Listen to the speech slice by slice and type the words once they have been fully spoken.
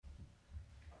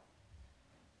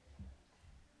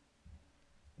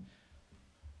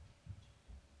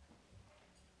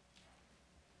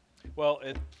Well,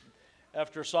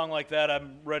 after a song like that,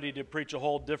 I'm ready to preach a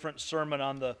whole different sermon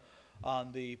on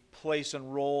the place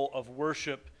and role of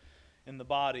worship in the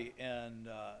body. And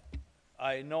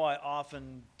I know I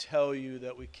often tell you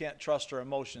that we can't trust our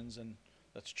emotions, and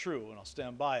that's true, and I'll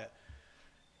stand by it.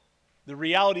 The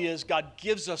reality is God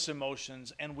gives us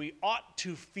emotions, and we ought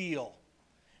to feel.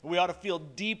 We ought to feel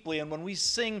deeply, and when we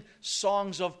sing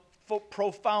songs of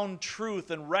profound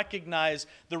truth and recognize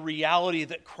the reality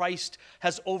that Christ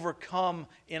has overcome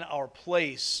in our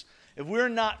place, if we're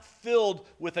not filled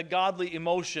with a godly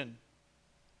emotion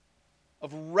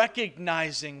of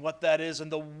recognizing what that is and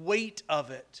the weight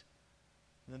of it,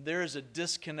 then there is a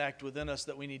disconnect within us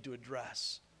that we need to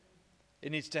address.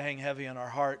 It needs to hang heavy on our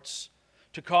hearts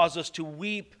to cause us to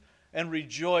weep and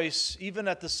rejoice even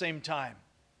at the same time.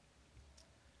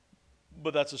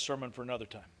 But that's a sermon for another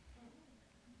time.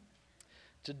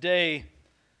 Today,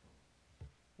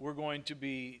 we're going to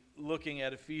be looking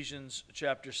at Ephesians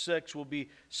chapter 6. We'll be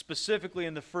specifically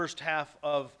in the first half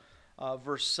of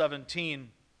verse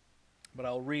 17. But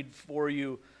I'll read for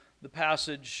you the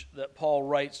passage that Paul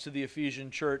writes to the Ephesian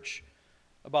church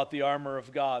about the armor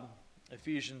of God.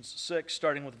 Ephesians 6,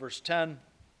 starting with verse 10.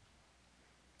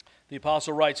 The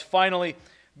apostle writes, "Finally,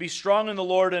 be strong in the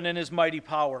Lord and in his mighty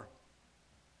power.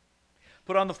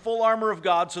 Put on the full armor of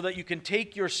God so that you can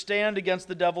take your stand against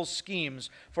the devil's schemes.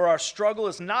 For our struggle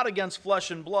is not against flesh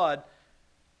and blood,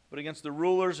 but against the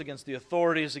rulers, against the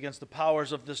authorities, against the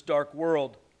powers of this dark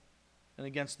world, and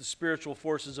against the spiritual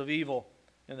forces of evil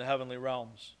in the heavenly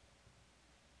realms.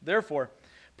 Therefore,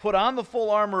 put on the full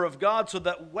armor of God so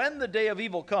that when the day of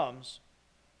evil comes,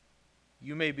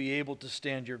 you may be able to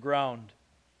stand your ground.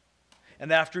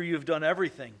 And after you have done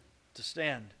everything, to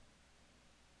stand.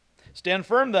 Stand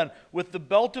firm then, with the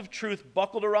belt of truth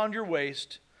buckled around your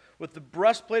waist, with the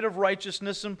breastplate of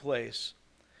righteousness in place,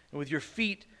 and with your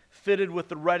feet fitted with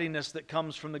the readiness that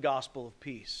comes from the gospel of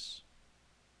peace.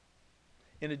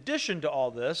 In addition to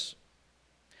all this,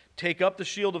 take up the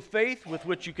shield of faith with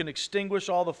which you can extinguish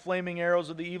all the flaming arrows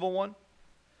of the evil one.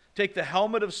 Take the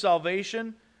helmet of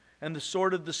salvation and the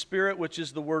sword of the Spirit, which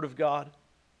is the word of God,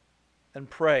 and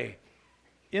pray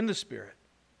in the Spirit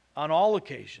on all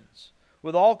occasions,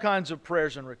 with all kinds of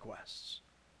prayers and requests.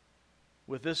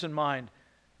 With this in mind,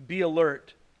 be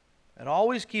alert and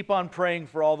always keep on praying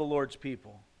for all the Lord's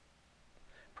people.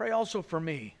 Pray also for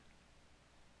me,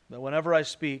 that whenever I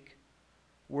speak,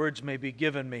 words may be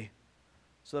given me,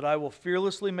 so that I will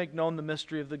fearlessly make known the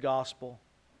mystery of the gospel,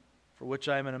 for which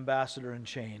I am an ambassador in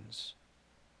chains.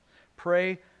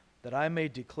 Pray that I may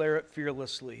declare it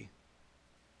fearlessly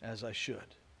as I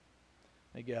should."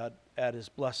 May God add his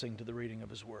blessing to the reading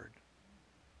of his word.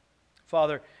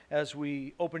 Father, as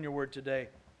we open your word today,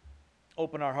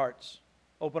 open our hearts,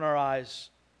 open our eyes,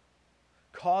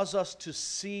 cause us to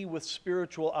see with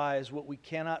spiritual eyes what we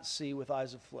cannot see with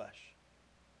eyes of flesh.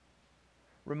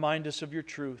 Remind us of your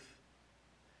truth.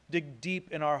 Dig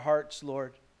deep in our hearts,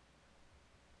 Lord.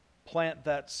 Plant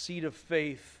that seed of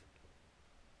faith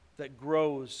that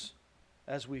grows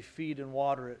as we feed and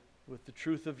water it with the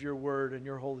truth of your word and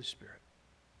your Holy Spirit.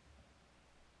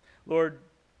 Lord,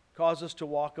 cause us to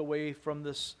walk away from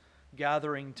this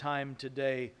gathering time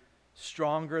today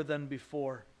stronger than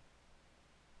before.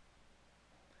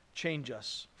 Change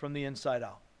us from the inside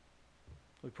out.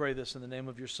 We pray this in the name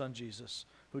of your Son, Jesus,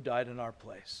 who died in our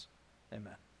place.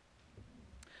 Amen.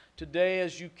 Today,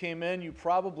 as you came in, you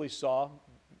probably saw,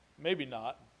 maybe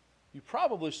not, you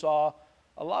probably saw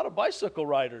a lot of bicycle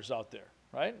riders out there,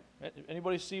 right?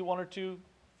 Anybody see one or two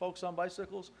folks on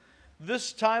bicycles?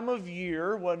 This time of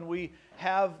year, when we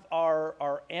have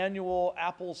our annual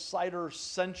Apple Cider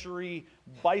Century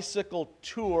bicycle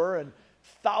tour and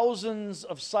thousands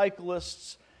of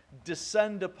cyclists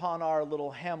descend upon our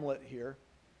little hamlet here,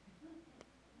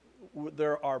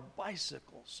 there are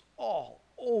bicycles all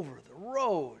over the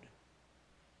road.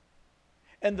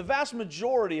 And the vast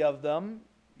majority of them,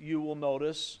 you will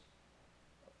notice,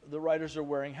 the riders are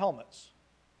wearing helmets.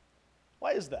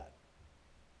 Why is that?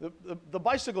 The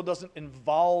bicycle doesn't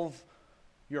involve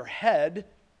your head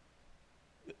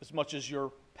as much as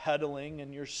your pedaling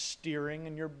and your steering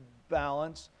and your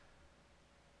balance.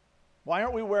 Why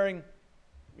aren't we wearing,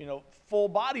 full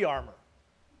body armor?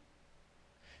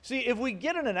 See, if we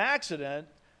get in an accident,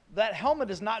 that helmet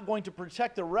is not going to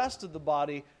protect the rest of the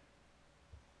body.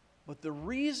 But the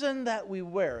reason that we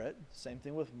wear it, same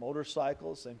thing with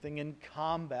motorcycles, same thing in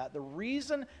combat, the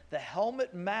reason the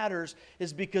helmet matters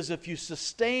is because if you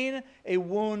sustain a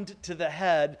wound to the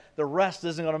head, the rest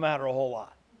isn't going to matter a whole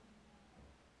lot.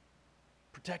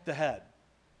 Protect the head.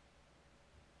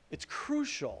 It's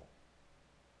crucial.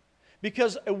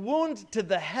 Because a wound to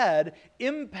the head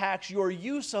impacts your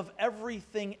use of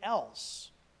everything else.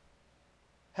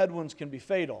 Head wounds can be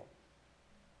fatal.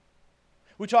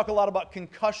 We talk a lot about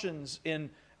concussions in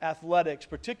athletics,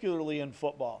 particularly in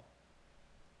football.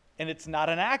 And it's not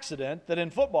an accident that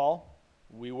in football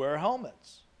we wear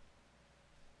helmets.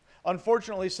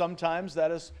 Unfortunately, sometimes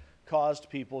that has caused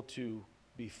people to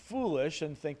be foolish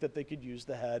and think that they could use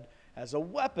the head as a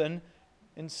weapon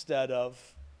instead of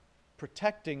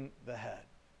protecting the head.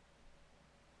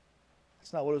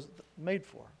 That's not what it was made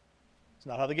for. It's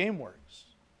not how the game works.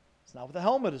 It's not what the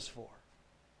helmet is for.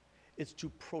 It's to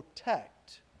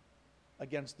protect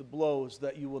against the blows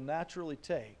that you will naturally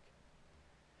take.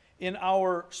 In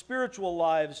our spiritual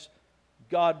lives,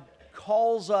 God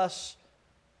calls us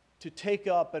to take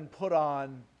up and put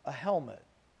on a helmet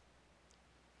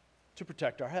to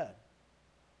protect our head.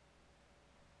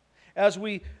 As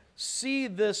we see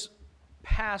this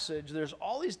passage, there's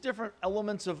all these different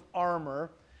elements of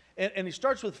armor, and he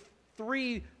starts with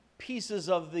 3 pieces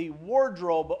of the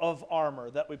wardrobe of armor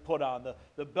that we put on.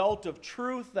 The belt of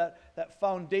truth, that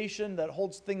foundation that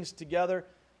holds things together,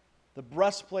 the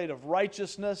breastplate of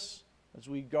righteousness as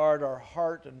we guard our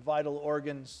heart and vital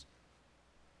organs,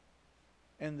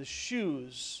 and the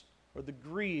shoes or the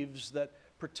greaves that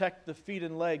protect the feet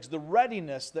and legs, the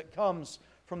readiness that comes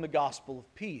from the gospel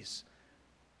of peace.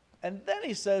 And then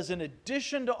he says, in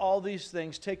addition to all these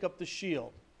things, take up the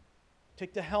shield,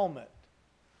 take the helmet,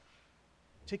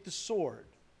 take the sword.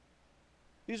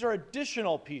 These are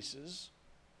additional pieces.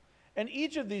 And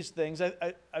each of these things,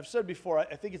 I've said before,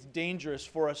 I think it's dangerous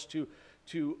for us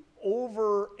to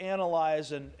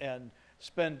overanalyze and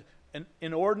spend an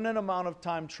inordinate amount of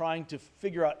time trying to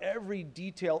figure out every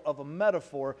detail of a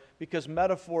metaphor, because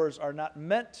metaphors are not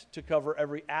meant to cover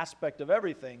every aspect of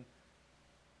everything,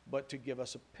 but to give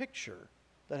us a picture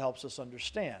that helps us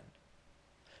understand.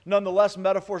 Nonetheless,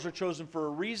 metaphors are chosen for a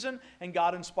reason, and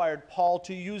God inspired Paul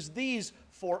to use these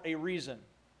for a reason.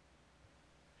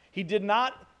 He did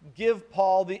not give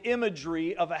Paul the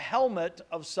imagery of a helmet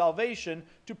of salvation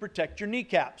to protect your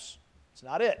kneecaps. It's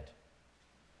not it.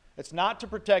 It's not to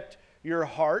protect your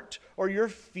heart or your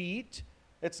feet.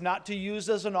 It's not to use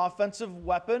as an offensive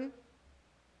weapon.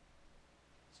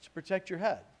 It's to protect your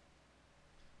head.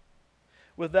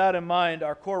 With that in mind,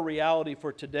 our core reality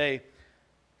for today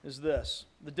is this: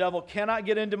 the devil cannot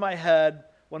get into my head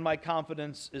when my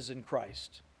confidence is in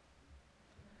Christ.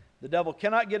 The devil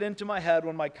cannot get into my head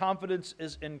when my confidence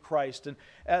is in Christ. And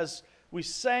as we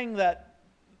sang that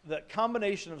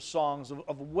combination of songs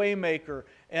of Waymaker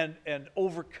and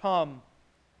Overcome,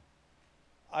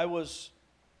 I was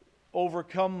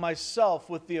overcome myself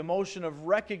with the emotion of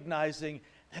recognizing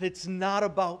that it's not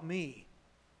about me.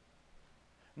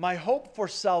 My hope for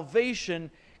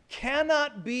salvation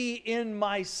cannot be in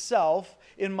myself,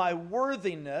 in my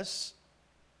worthiness,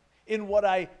 in what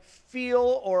I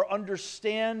feel or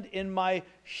understand in my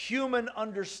human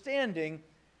understanding.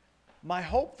 My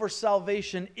hope for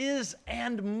salvation is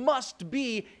and must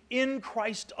be in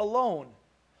Christ alone.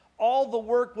 All the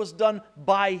work was done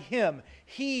by Him.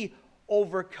 He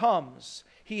overcomes.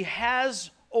 He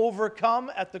has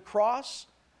overcome at the cross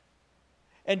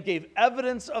and gave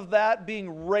evidence of that,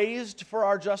 being raised for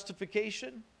our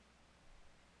justification.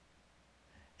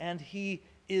 And He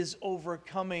is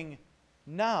overcoming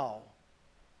now.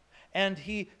 And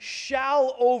He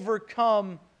shall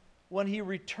overcome when He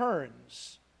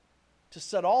returns to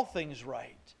set all things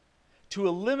right, to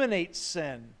eliminate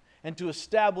sin, and to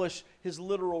establish His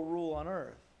literal rule on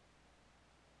earth.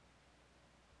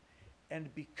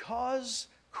 And because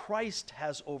Christ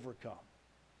has overcome,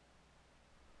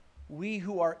 we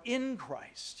who are in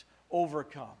Christ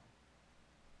overcome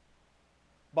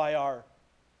by our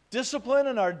discipline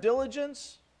and our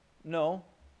diligence? No.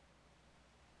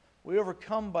 We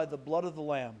overcome by the blood of the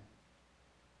Lamb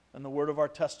and the word of our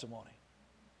testimony.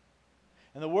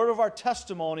 And the word of our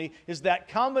testimony is that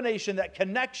combination, that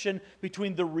connection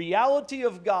between the reality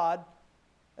of God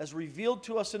as revealed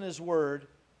to us in His word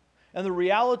and the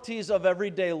realities of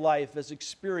everyday life as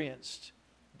experienced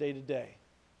day to day.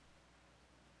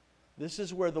 This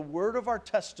is where the word of our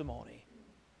testimony,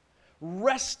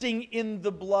 resting in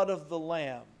the blood of the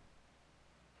Lamb,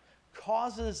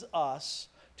 causes us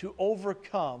to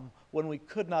overcome when we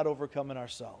could not overcome in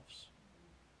ourselves.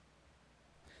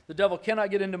 The devil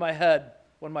cannot get into my head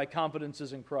when my confidence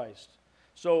is in Christ.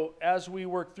 So as we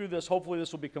work through this, hopefully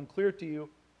this will become clear to you.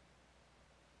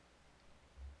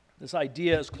 This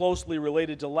idea is closely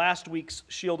related to last week's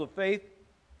shield of faith.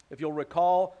 If you'll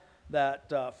recall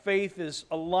that faith is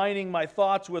aligning my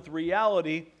thoughts with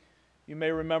reality, You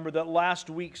may remember that last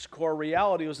week's core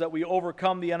reality was that we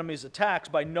overcome the enemy's attacks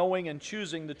by knowing and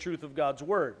choosing the truth of God's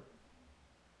Word.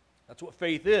 That's what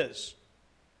faith is.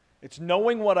 It's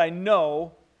knowing what I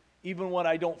know even when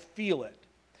I don't feel it.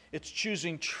 It's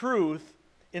choosing truth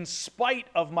in spite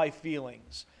of my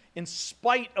feelings, in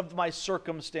spite of my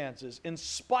circumstances, in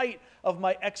spite of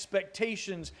my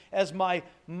expectations, as my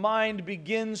mind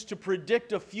begins to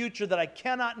predict a future that I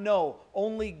cannot know.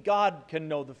 Only God can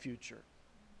know the future.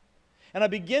 And I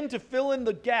begin to fill in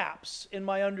the gaps in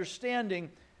my understanding,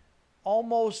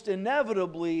 almost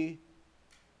inevitably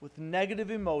with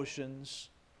negative emotions,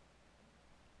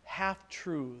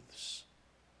 half-truths,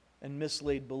 and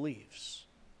mislaid beliefs.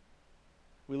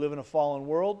 We live in a fallen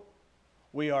world.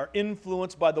 We are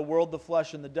influenced by the world, the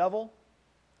flesh, and the devil.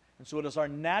 And so it is our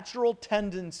natural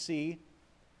tendency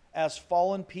as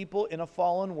fallen people in a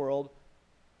fallen world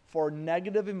for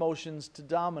negative emotions to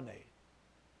dominate.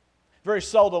 Very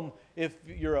seldom, if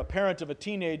you're a parent of a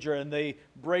teenager and they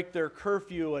break their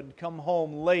curfew and come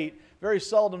home late, very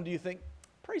seldom do you think,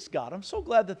 praise God, I'm so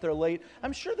glad that they're late.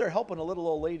 I'm sure they're helping a little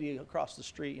old lady across the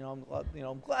street.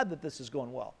 I'm glad that this is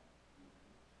going well.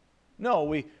 No,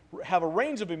 we have a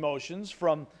range of emotions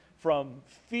from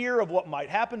fear of what might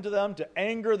happen to them to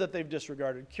anger that they've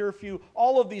disregarded curfew,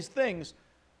 all of these things,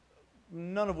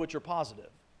 none of which are positive.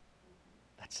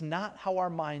 That's not how our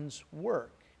minds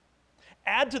work.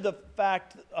 Add to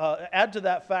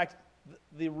that fact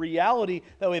the reality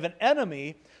that we have an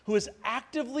enemy who is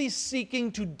actively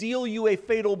seeking to deal you a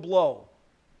fatal blow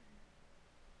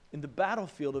in the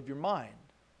battlefield of your mind.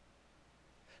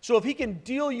 So if he can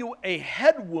deal you a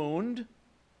head wound,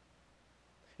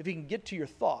 if he can get to your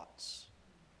thoughts,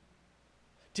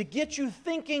 to get you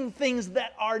thinking things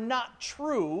that are not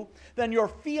true, then your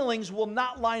feelings will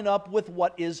not line up with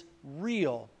what is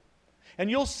real. And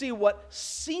you'll see what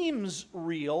seems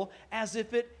real as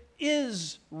if it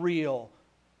is real.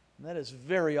 And that is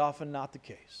very often not the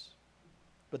case.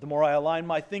 But the more I align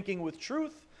my thinking with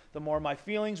truth, the more my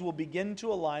feelings will begin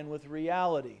to align with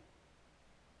reality.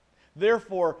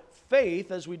 Therefore, faith,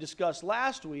 as we discussed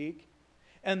last week,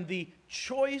 and the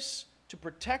choice to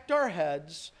protect our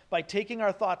heads by taking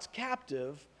our thoughts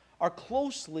captive are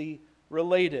closely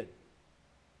related.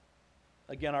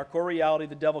 Again, our core reality,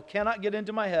 the devil cannot get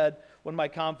into my head when my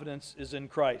confidence is in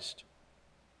Christ.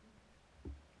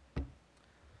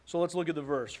 So let's look at the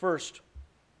verse. First,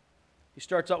 he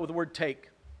starts out with the word take.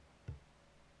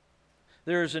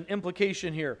 There's an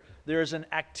implication here. There's an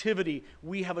activity.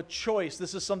 We have a choice.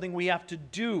 This is something we have to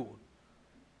do.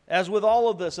 As with all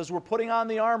of this, as we're putting on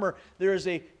the armor, there is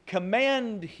a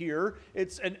command here.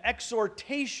 It's an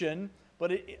exhortation,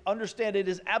 but understand it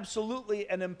is absolutely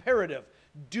an imperative.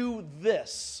 Do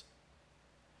this.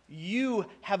 You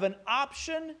have an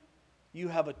option. You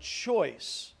have a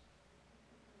choice.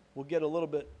 We'll get a little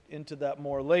bit into that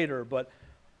more later, but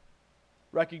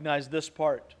recognize this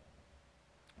part.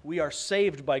 We are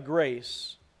saved by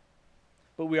grace,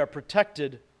 but we are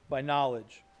protected by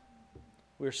knowledge.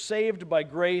 We are saved by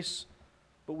grace,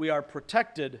 but we are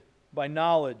protected by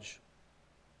knowledge.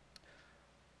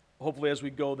 Hopefully as we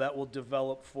go, that will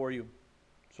develop for you.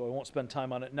 So I won't spend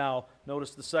time on it now.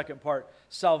 Notice the second part.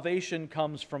 Salvation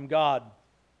comes from God,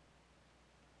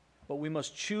 but we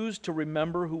must choose to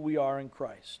remember who we are in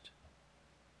Christ.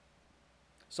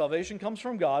 Salvation comes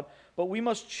from God, but we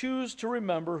must choose to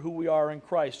remember who we are in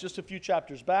Christ. Just a few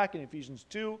chapters back in Ephesians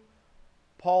 2,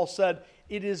 Paul said,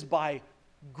 it is by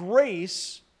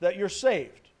grace that you're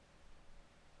saved.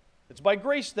 It's by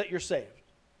grace that you're saved.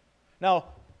 Now,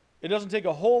 it doesn't take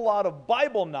a whole lot of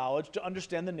Bible knowledge to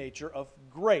understand the nature of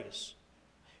grace.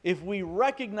 If we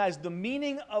recognize the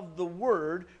meaning of the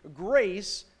word,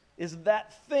 grace is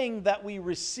that thing that we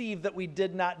receive that we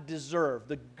did not deserve,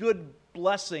 the good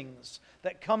blessings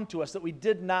that come to us that we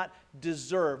did not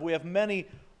deserve. We have many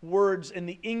words in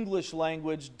the English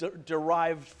language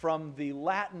derived from the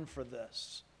Latin for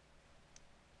this,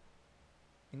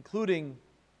 including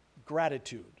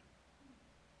gratitude,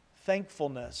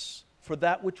 thankfulness for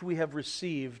that which we have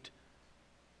received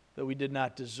that we did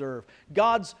not deserve.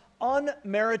 God's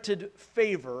unmerited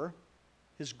favor,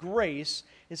 His grace,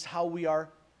 is how we are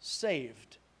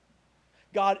saved.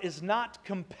 God is not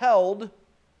compelled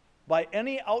by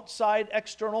any outside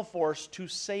external force to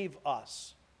save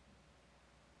us.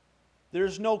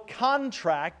 There's no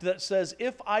contract that says,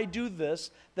 if I do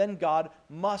this, then God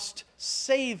must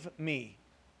save me.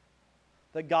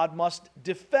 That God must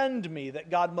defend me, that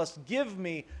God must give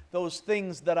me those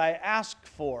things that I ask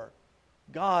for.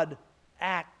 God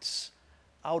acts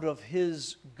out of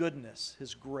His goodness,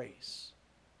 His grace.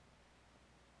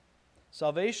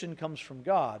 Salvation comes from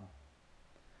God,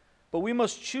 but we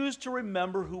must choose to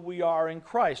remember who we are in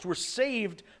Christ. We're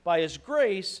saved by His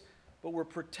grace, but we're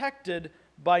protected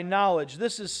by knowledge.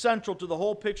 This is central to the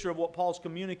whole picture of what Paul's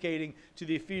communicating to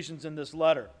the Ephesians in this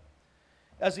letter.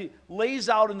 As he lays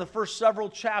out in the first several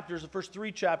chapters, the first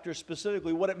 3 chapters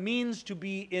specifically, what it means to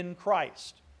be in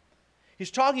Christ. He's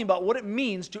talking about what it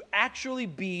means to actually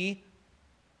be,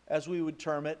 as we would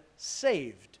term it,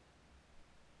 saved.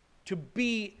 To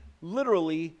be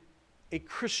literally a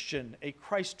Christian, a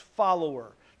Christ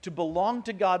follower, to belong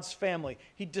to God's family.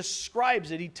 He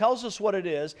describes it. He tells us what it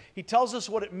is. He tells us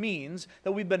what it means,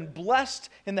 that we've been blessed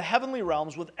in the heavenly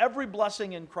realms with every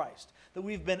blessing in Christ, that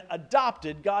we've been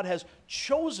adopted. God has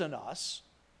chosen us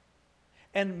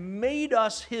and made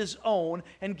us His own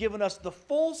and given us the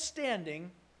full standing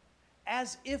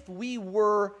as if we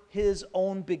were His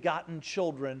own begotten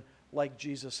children, like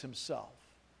Jesus Himself.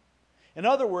 In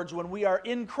other words, when we are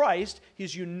in Christ,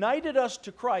 He's united us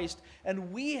to Christ,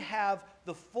 and we have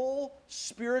the full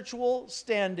spiritual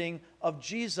standing of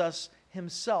Jesus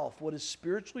Himself. What is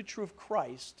spiritually true of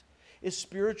Christ is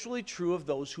spiritually true of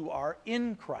those who are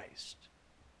in Christ.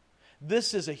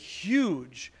 This is a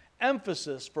huge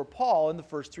emphasis for Paul in the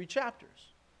first 3 chapters.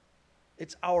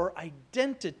 It's our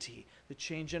identity, the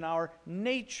change in our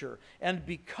nature. And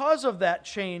because of that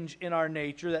change in our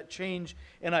nature, that change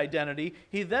in identity,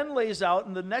 he then lays out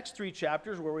in the next 3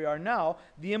 chapters, where we are now,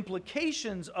 the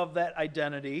implications of that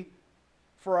identity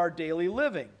for our daily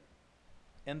living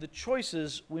and the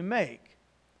choices we make.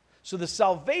 So the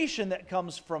salvation that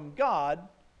comes from God,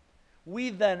 we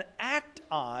then act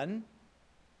on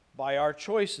by our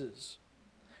choices.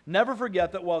 Never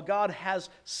forget that while God has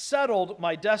settled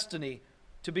my destiny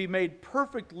to be made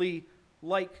perfectly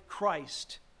like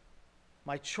Christ,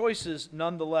 my choices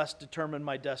nonetheless determine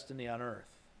my destiny on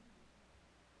earth.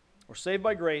 We're saved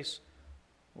by grace,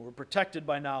 we're protected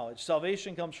by knowledge.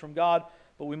 Salvation comes from God,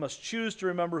 but we must choose to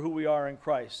remember who we are in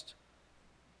Christ.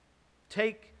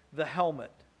 Take the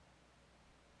helmet.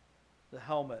 The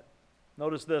helmet.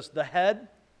 Notice this, the head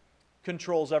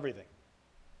controls everything.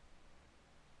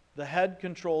 The head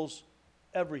controls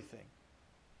everything.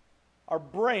 Our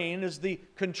brain is the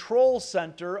control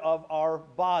center of our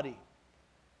body.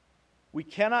 We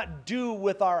cannot do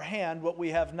with our hand what we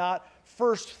have not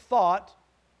first thought,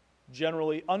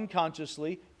 generally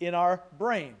unconsciously, in our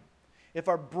brain. If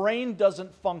our brain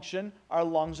doesn't function, our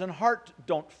lungs and heart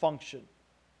don't function.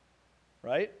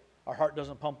 Right? Our heart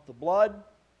doesn't pump the blood.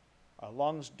 Our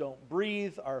lungs don't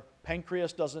breathe. Our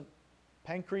pancreas doesn't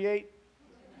pancreate.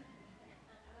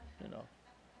 You know.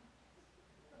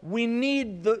 We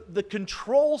need the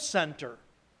control center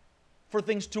for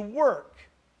things to work.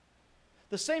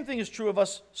 The same thing is true of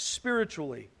us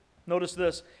spiritually. Notice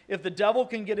this. If the devil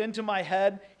can get into my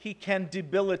head, he can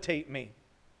debilitate me.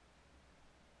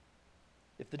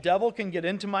 If the devil can get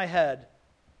into my head,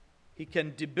 he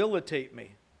can debilitate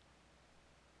me.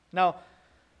 Now,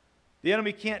 the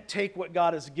enemy can't take what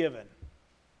God has given.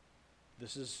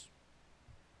 This is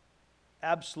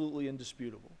absolutely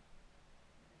indisputable.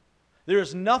 There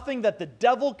is nothing that the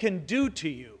devil can do to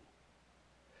you,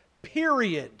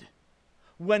 period,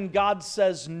 when God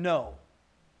says no.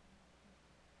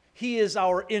 He is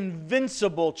our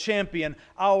invincible champion,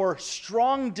 our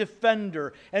strong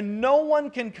defender, and no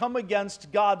one can come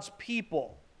against God's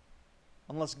people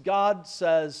unless God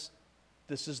says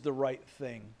this is the right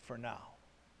thing for now.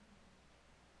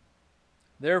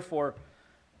 Therefore,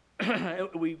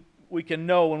 we can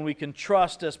know and we can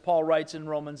trust, as Paul writes in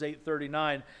Romans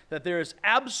 8:39, that there is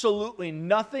absolutely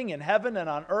nothing in heaven and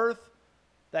on earth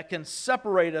that can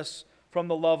separate us from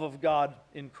the love of God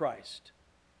in Christ.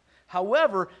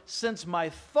 However, since my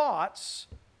thoughts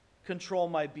control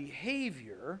my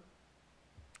behavior,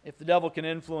 if the devil can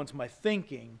influence my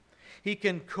thinking, he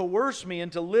can coerce me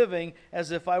into living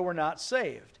as if I were not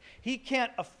saved. He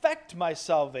can't affect my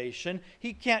salvation.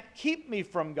 He can't keep me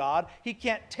from God. He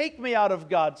can't take me out of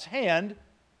God's hand.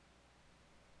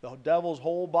 The devil's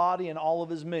whole body and all of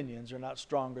his minions are not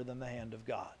stronger than the hand of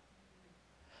God.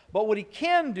 But what he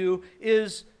can do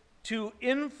is to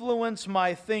influence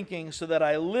my thinking so that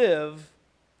I live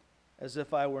as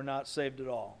if I were not saved at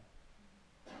all.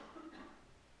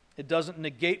 It doesn't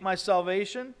negate my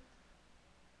salvation,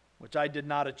 which I did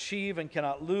not achieve and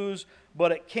cannot lose,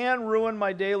 but it can ruin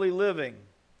my daily living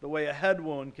the way a head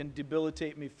wound can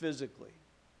debilitate me physically.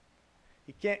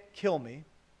 He can't kill me.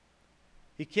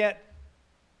 He can't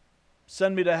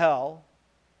send me to hell.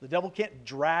 The devil can't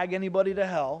drag anybody to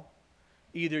hell.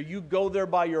 Either you go there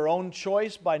by your own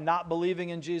choice, by not believing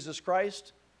in Jesus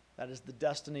Christ. That is the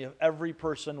destiny of every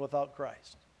person without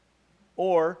Christ.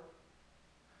 Or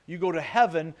you go to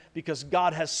heaven because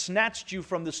God has snatched you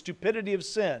from the stupidity of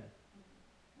sin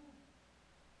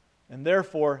And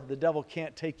therefore, the devil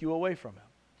can't take you away from him.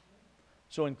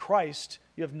 So in Christ,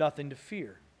 you have nothing to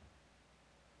fear.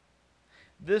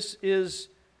 This is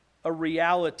a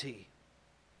reality.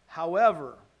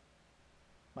 However,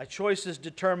 my choices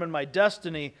determine my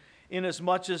destiny,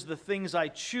 inasmuch as the things I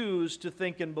choose to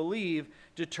think and believe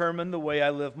determine the way I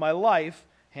live my life,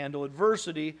 handle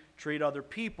adversity, treat other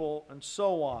people, and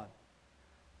so on.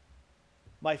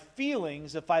 My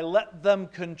feelings, if I let them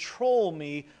control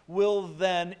me, will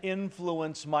then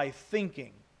influence my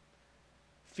thinking.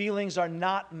 Feelings are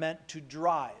not meant to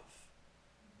drive.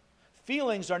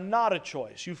 Feelings are not a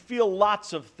choice. You feel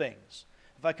lots of things.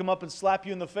 If I come up and slap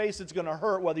you in the face, it's going to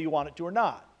hurt whether you want it to or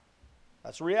not.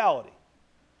 That's reality.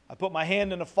 I put my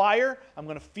hand in a fire, I'm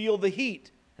going to feel the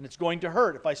heat, and it's going to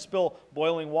hurt. If I spill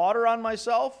boiling water on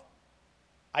myself,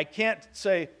 I can't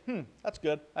say, that's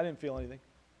good, I didn't feel anything.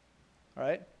 All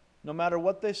right? No matter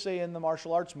what they say in the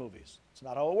martial arts movies. It's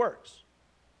not how it works.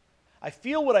 I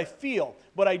feel what I feel,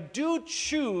 but I do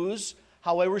choose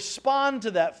how I respond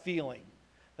to that feeling.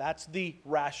 That's the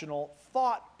rational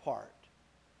thought part.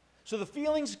 So the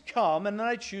feelings come, and then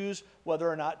I choose whether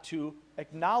or not to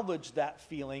acknowledge that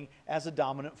feeling as a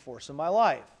dominant force in my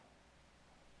life.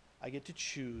 I get to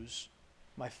choose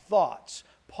my thoughts.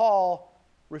 Paul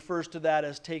refers to that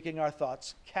as taking our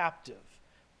thoughts captive,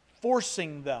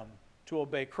 forcing them to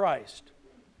obey Christ.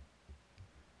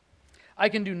 I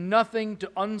can do nothing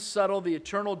to unsettle the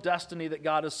eternal destiny that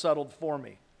God has settled for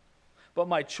me. But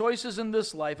my choices in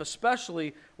this life,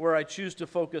 especially where I choose to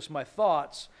focus my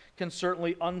thoughts, can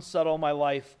certainly unsettle my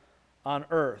life on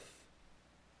earth.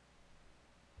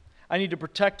 I need to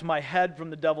protect my head from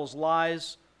the devil's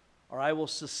lies, or I will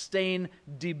sustain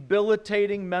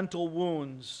debilitating mental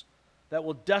wounds that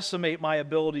will decimate my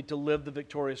ability to live the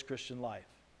victorious Christian life.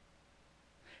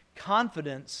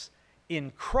 Confidence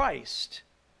in Christ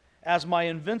as my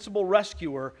invincible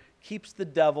rescuer keeps the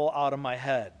devil out of my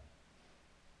head.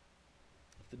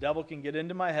 If the devil can get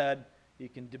into my head, he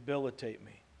can debilitate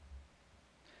me.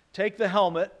 Take the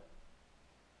helmet.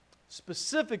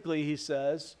 Specifically, he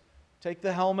says, take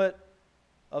the helmet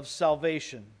of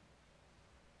salvation.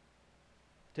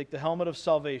 Take the helmet of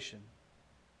salvation.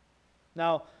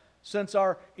 Now, since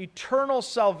our eternal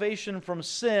salvation from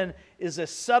sin is a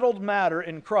settled matter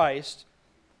in Christ,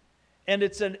 and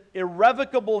it's an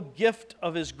irrevocable gift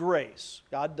of His grace,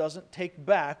 God doesn't take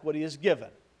back what He has given.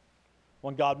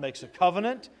 When God makes a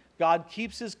covenant, God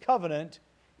keeps His covenant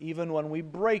even when we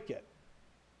break it.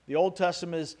 The Old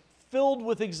Testament is filled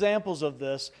with examples of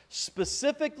this,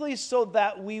 specifically so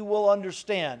that we will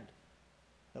understand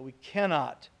that we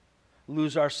cannot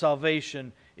lose our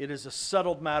salvation. It is a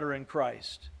settled matter in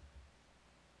Christ.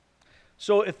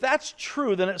 So if that's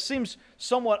true, then it seems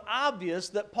somewhat obvious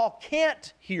that Paul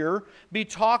can't here be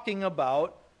talking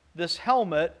about this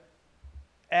helmet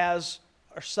as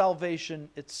our salvation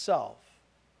itself.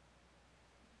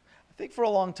 I think for a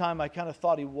long time I kind of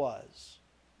thought he was.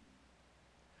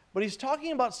 But he's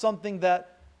talking about something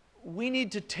that we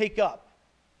need to take up.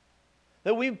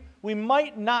 That we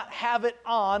might not have it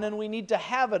on, and we need to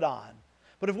have it on.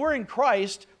 But if we're in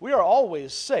Christ, we are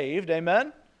always saved.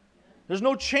 Amen? There's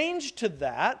no change to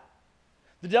that.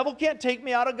 The devil can't take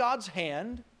me out of God's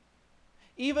hand.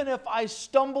 Even if I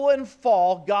stumble and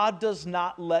fall, God does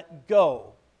not let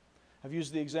go. I've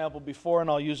used the example before, and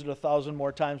I'll use it 1,000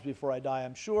 more times before I die,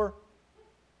 I'm sure.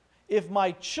 If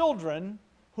my children,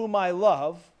 whom I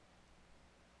love,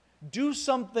 do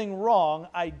something wrong,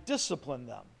 I discipline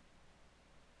them.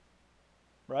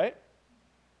 Right?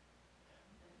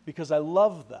 Because I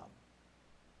love them.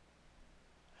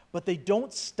 But they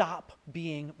don't stop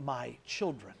being my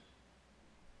children.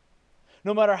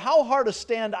 No matter how hard a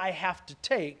stand I have to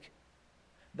take,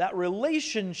 that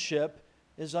relationship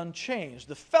is unchanged.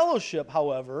 The fellowship,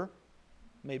 however,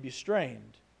 may be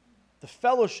strained. The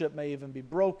fellowship may even be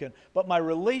broken. But my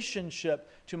relationship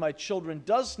to my children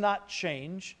does not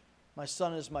change. My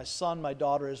son is my son, my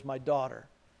daughter is my daughter,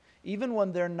 even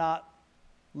when they're not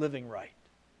living right.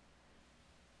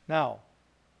 Now,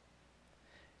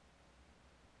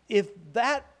 if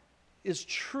that is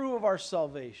true of our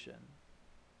salvation,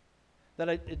 that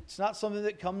it's not something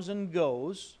that comes and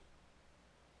goes,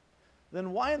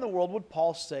 then why in the world would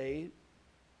Paul say,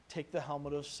 take the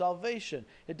helmet of salvation?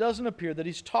 It doesn't appear that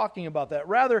he's talking about that.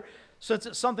 Rather, since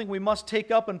it's something we must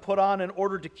take up and put on in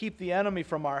order to keep the enemy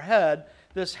from our head,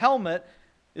 this helmet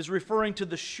is referring to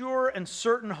the sure and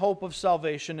certain hope of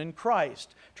salvation in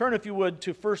Christ. Turn, if you would,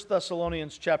 to 1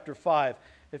 Thessalonians chapter 5.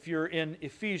 If you're in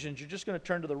Ephesians, you're just going to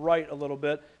turn to the right a little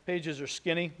bit. Pages are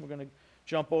skinny. We're going to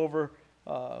jump over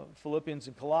Philippians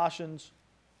and Colossians.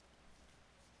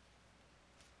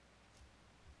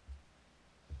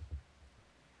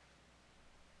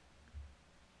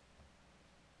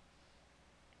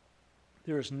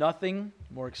 There is nothing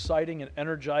more exciting and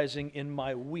energizing in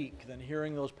my week than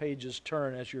hearing those pages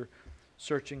turn as you're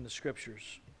searching the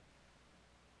Scriptures.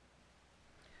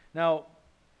 Now,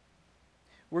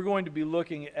 we're going to be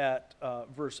looking at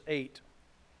verse 8,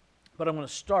 but I'm going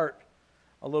to start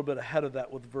a little bit ahead of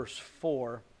that with verse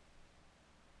 4.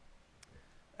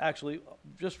 Actually,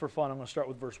 just for fun, I'm going to start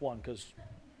with verse 1 because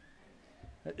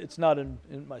it's not in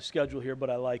my schedule here, but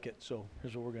I like it, so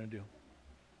here's what we're going to do.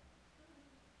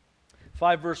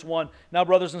 5 verse 1, now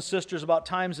brothers and sisters, about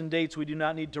times and dates we do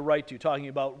not need to write to you, talking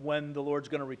about when the Lord's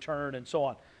going to return and so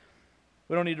on.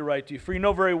 We don't need to write to you, for you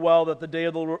know very well that the day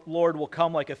of the Lord will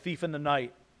come like a thief in the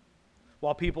night.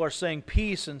 While people are saying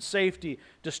peace and safety,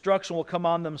 destruction will come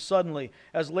on them suddenly,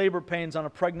 as labor pains on a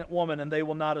pregnant woman, and they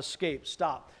will not escape.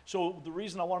 Stop. So the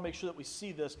reason I want to make sure that we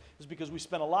see this is because we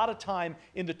spend a lot of time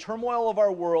in the turmoil of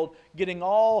our world getting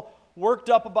all worked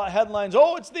up about headlines.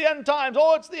 Oh, it's the end times.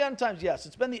 Oh, it's the end times. Yes,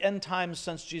 it's been the end times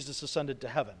since Jesus ascended to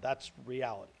heaven. That's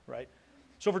reality, right?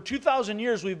 So for 2,000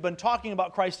 years, we've been talking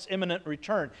about Christ's imminent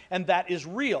return, and that is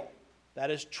real. That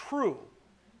is true.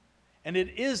 And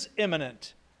it is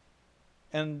imminent.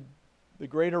 And the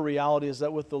greater reality is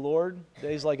that with the Lord,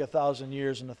 days like 1,000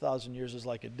 years, and 1,000 years is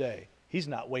like a day. He's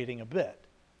not waiting a bit,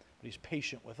 but He's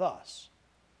patient with us.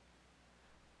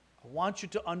 I want you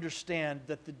to understand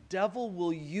that the devil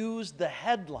will use the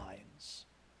headlines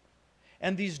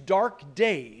and these dark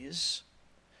days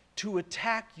to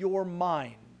attack your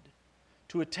mind,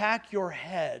 to attack your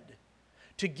head,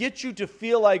 to get you to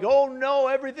feel like, oh no,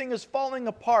 everything is falling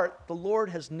apart. The Lord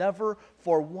has never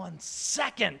for 1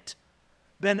 second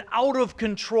been out of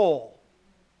control.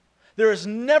 There has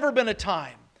never been a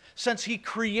time since He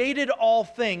created all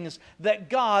things that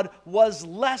God was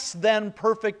less than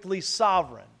perfectly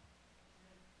sovereign.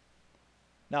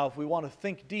 Now, if we want to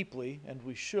think deeply, and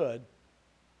we should,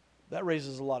 that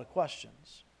raises a lot of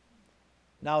questions.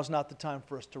 Now is not the time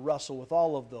for us to wrestle with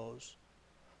all of those,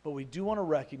 but we do want to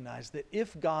recognize that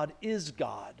if God is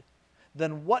God,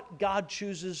 then what God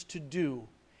chooses to do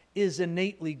is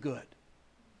innately good.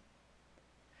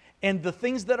 And the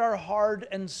things that are hard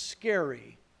and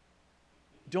scary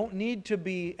don't need to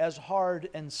be as hard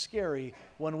and scary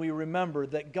when we remember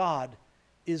that God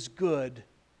is good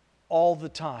all the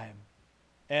time.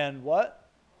 And what?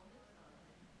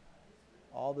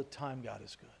 All the time God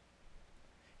is good.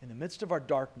 In the midst of our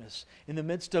darkness, in the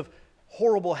midst of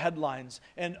horrible headlines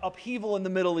and upheaval in the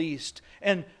Middle East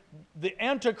and the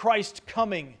Antichrist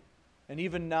coming, and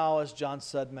even now, as John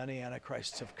said, many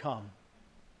Antichrists have come.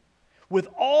 With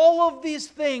all of these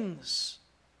things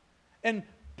and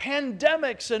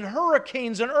pandemics and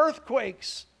hurricanes and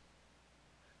earthquakes,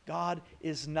 God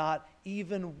is not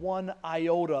even 1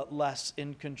 iota less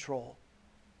in control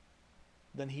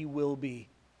than He will be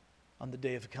on the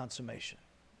day of consummation.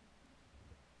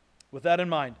 With that in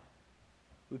mind,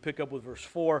 we pick up with verse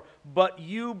 4. But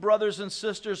you, brothers and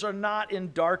sisters, are not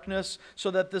in darkness,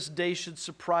 so that this day should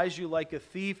surprise you like a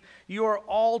thief. You are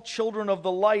all children of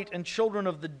the light and children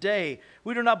of the day.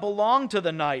 We do not belong to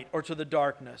the night or to the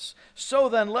darkness. So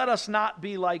then, let us not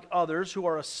be like others who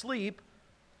are asleep,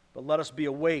 but let us be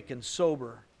awake and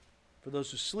sober. For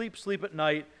those who sleep, sleep at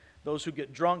night. Those who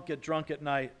get drunk at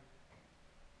night.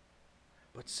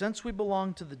 But since we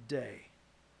belong to the day,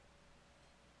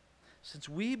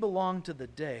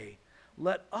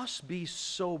 let us be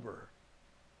sober.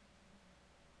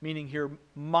 Meaning here,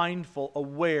 mindful,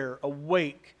 aware,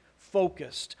 awake,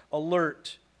 focused,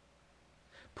 alert.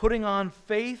 Putting on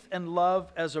faith and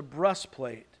love as a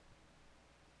breastplate,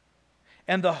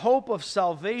 and the hope of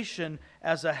salvation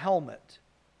as a helmet.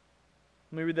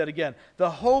 Let me read that again. The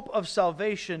hope of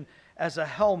salvation as a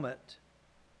helmet.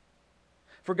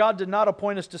 For God did not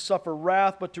appoint us to suffer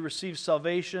wrath, but to receive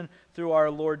salvation through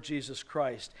our Lord Jesus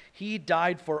Christ. He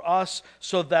died for us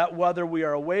so that whether we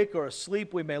are awake or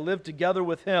asleep, we may live together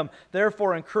with Him.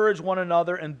 Therefore, encourage one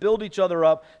another and build each other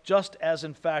up, just as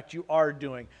in fact you are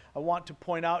doing. I want to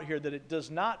point out here that it does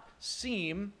not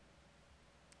seem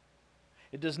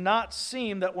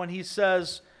that when he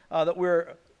says that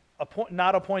we're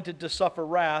not appointed to suffer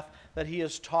wrath, that he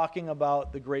is talking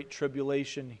about the great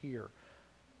tribulation here.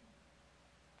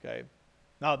 Okay,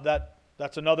 now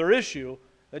that's another issue.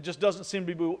 That just doesn't seem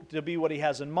to be what he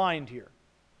has in mind here.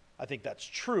 I think that's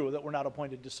true, that we're not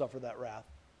appointed to suffer that wrath.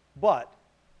 But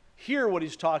here what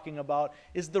he's talking about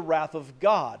is the wrath of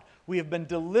God. We have been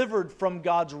delivered from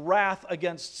God's wrath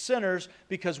against sinners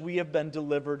because we have been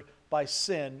delivered by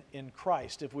sin in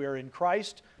Christ. If we are in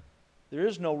Christ, there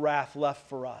is no wrath left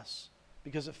for us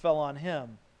because it fell on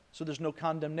Him. So there's no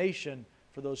condemnation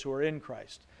for those who are in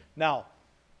Christ. Now,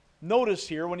 notice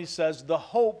here when he says the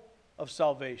hope of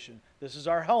salvation. This is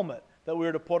our helmet that we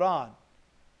are to put on.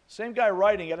 Same guy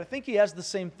writing it, I think he has the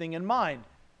same thing in mind.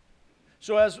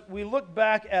 So as we look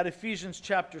back at Ephesians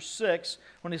chapter 6,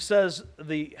 when he says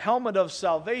the helmet of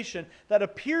salvation, that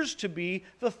appears to be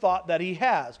the thought that he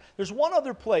has. There's one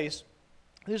other place,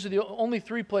 these are the only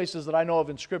three places that I know of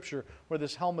in Scripture where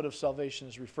this helmet of salvation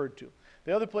is referred to.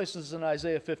 The other place is in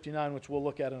Isaiah 59, which we'll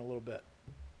look at in a little bit.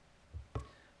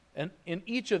 And in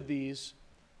each of these,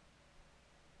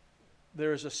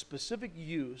 there is a specific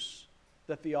use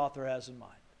that the author has in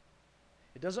mind.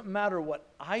 It doesn't matter what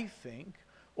I think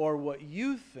or what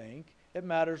you think, it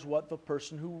matters what the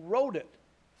person who wrote it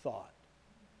thought.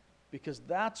 Because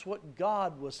that's what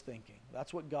God was thinking.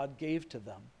 That's what God gave to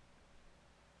them.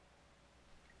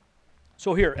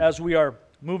 So here, as we are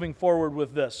moving forward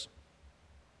with this,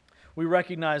 we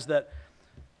recognize that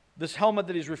this helmet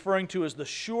that he's referring to is the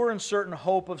sure and certain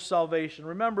hope of salvation.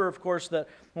 Remember, of course, that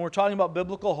when we're talking about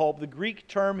biblical hope, the Greek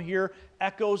term here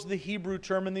echoes the Hebrew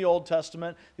term in the Old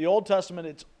Testament. The Old Testament,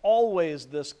 it's always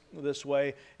this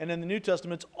way, and in the New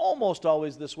Testament, it's almost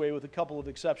always this way with a couple of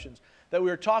exceptions. That we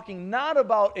are talking not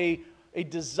about a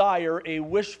desire, a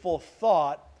wishful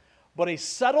thought, but a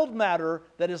settled matter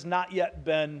that has not yet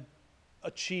been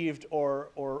achieved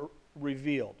or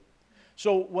revealed.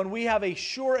 So when we have a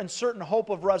sure and certain hope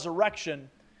of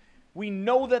resurrection, we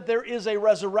know that there is a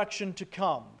resurrection to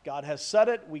come. God has said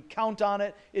it, we count on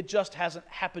it, it just hasn't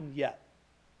happened yet,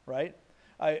 right?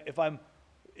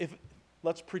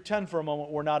 Let's pretend for a moment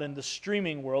we're not in the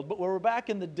streaming world, but we're back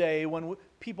in the day when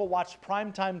people watched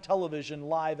primetime television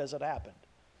live as it happened.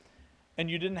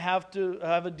 And you didn't have to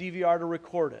have a DVR to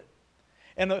record it.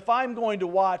 And if I'm going to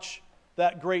watch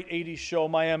that great 80s show,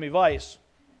 Miami Vice,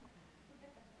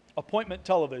 appointment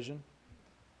television.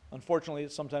 Unfortunately,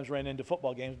 it sometimes ran into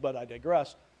football games, but I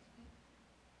digress.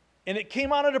 And it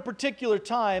came on at a particular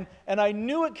time, and I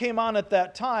knew it came on at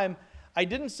that time. I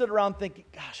didn't sit around thinking,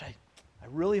 gosh, I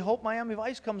really hope Miami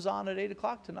Vice comes on at 8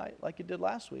 o'clock tonight like it did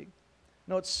last week.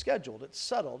 No, it's scheduled, it's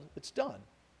settled, it's done.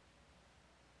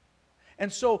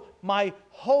 And so my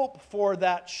hope for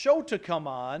that show to come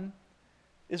on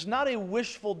is not a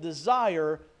wishful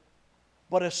desire,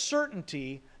 but a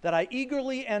certainty that I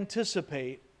eagerly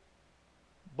anticipate,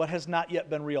 but has not yet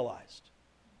been realized.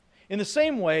 In the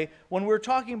same way, when we're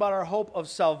talking about our hope of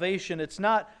salvation, it's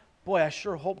not, boy, I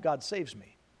sure hope God saves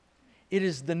me. It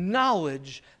is the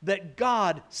knowledge that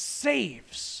God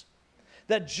saves,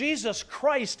 that Jesus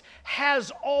Christ has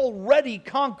already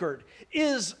conquered,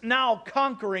 is now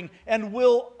conquering, and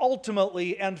will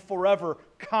ultimately and forever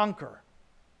conquer.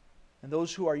 And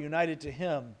those who are united to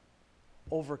Him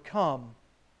overcome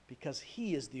because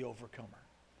He is the overcomer.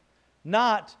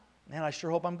 Not, man, I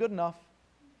sure hope I'm good enough.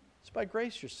 It's by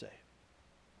grace you're saved.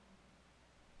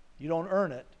 You don't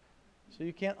earn it, so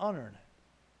you can't unearn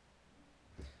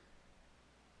it.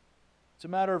 It's a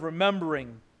matter of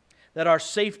remembering that our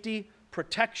safety,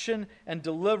 protection, and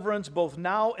deliverance, both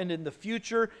now and in the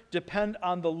future, depend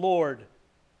on the Lord,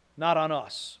 not on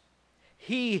us.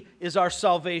 He is our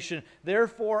salvation.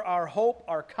 Therefore, our hope,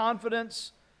 our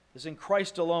confidence is in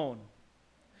Christ alone.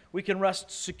 We can rest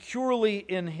securely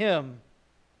in Him.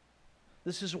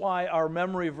 This is why our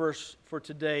memory verse for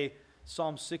today,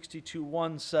 Psalm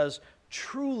 62:1 says,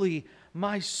 "Truly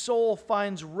my soul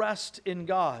finds rest in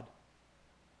God.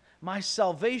 My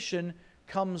salvation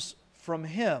comes from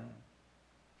Him."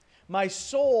 My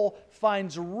soul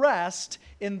finds rest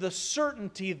in the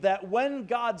certainty that when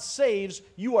God saves,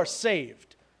 you are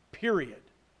saved. Period.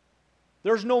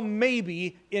 There's no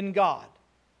maybe in God.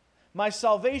 My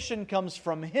salvation comes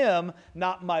from Him,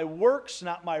 not my works,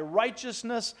 not my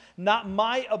righteousness, not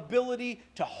my ability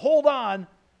to hold on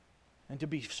and to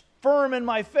be firm in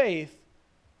my faith.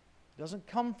 It doesn't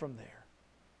come from there.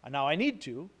 Now I need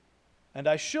to, and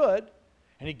I should,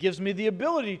 and He gives me the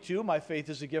ability to. My faith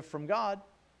is a gift from God.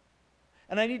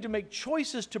 And I need to make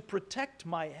choices to protect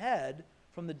my head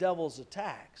from the devil's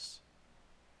attacks.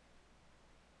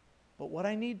 But what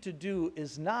I need to do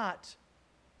is not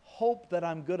hope that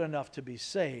I'm good enough to be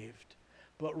saved,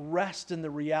 but rest in the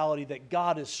reality that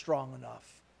God is strong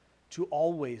enough to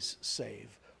always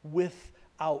save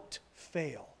without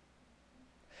fail.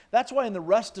 That's why in the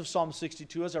rest of Psalm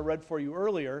 62, as I read for you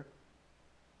earlier,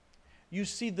 you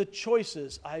see the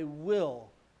choices, I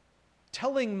will,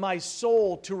 telling my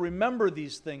soul to remember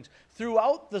these things.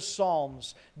 Throughout the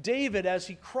Psalms, David, as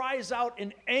he cries out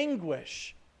in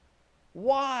anguish,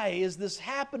 why is this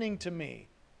happening to me?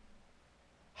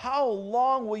 How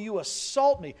long will you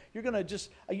assault me? You're going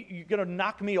to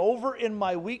knock me over in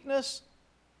my weakness?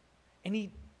 And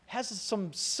he has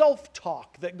some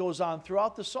self-talk that goes on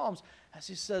throughout the Psalms as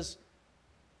he says,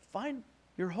 find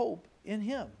your hope in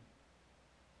Him.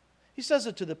 He says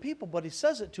it to the people, but he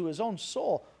says it to his own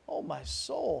soul. Oh, my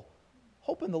soul,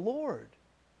 hope in the Lord.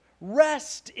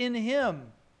 Rest in Him,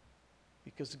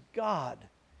 because God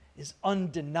is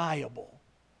undeniable.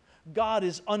 God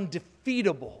is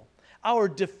undefeatable. Our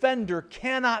defender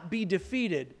cannot be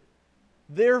defeated.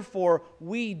 Therefore,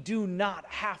 we do not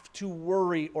have to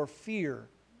worry or fear.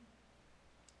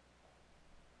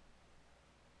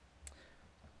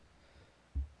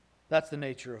 That's the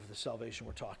nature of the salvation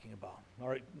we're talking about. All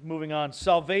right, moving on.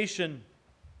 Salvation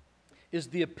is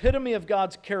the epitome of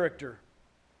God's character,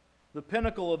 the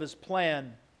pinnacle of His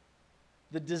plan,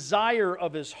 the desire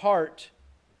of His heart,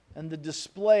 and the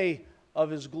display of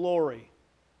His glory.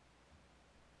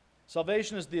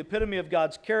 Salvation is the epitome of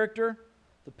God's character,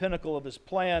 the pinnacle of His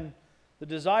plan, the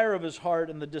desire of His heart,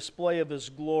 and the display of His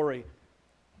glory.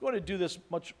 I'm going to do this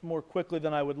much more quickly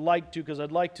than I would like to, because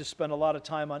I'd like to spend a lot of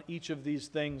time on each of these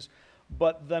things,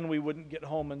 but then we wouldn't get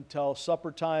home until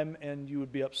supper time, and you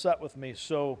would be upset with me.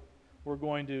 So we're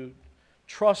going to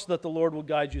trust that the Lord will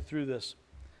guide you through this.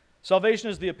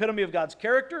 Salvation is the epitome of God's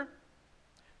character,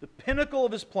 the pinnacle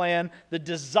of His plan, the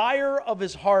desire of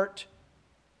His heart,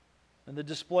 and the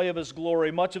display of His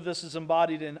glory. Much of this is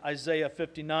embodied in Isaiah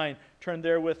 59. Turn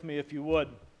there with me if you would.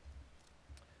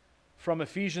 From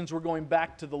Ephesians, we're going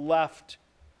back to the left,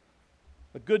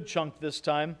 a good chunk this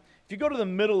time. If you go to the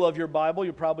middle of your Bible,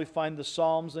 you'll probably find the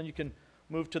Psalms. Then you can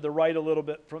move to the right a little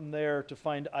bit from there to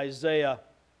find Isaiah.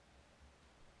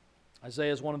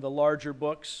 Isaiah is one of the larger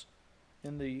books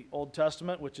in the Old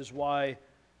Testament, which is why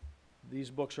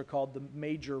these books are called the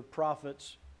major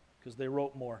prophets, because they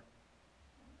wrote more.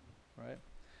 Right?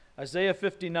 Isaiah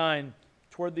 59,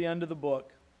 toward the end of the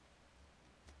book.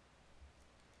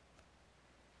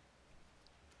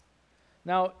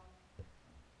 Now,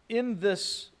 in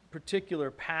this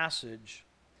particular passage,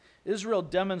 Israel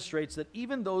demonstrates that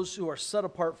even those who are set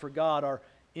apart for God are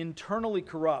internally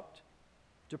corrupt,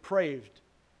 depraved,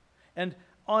 and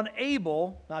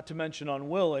unable, not to mention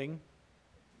unwilling,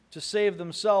 to save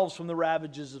themselves from the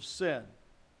ravages of sin.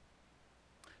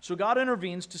 So God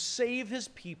intervenes to save His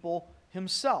people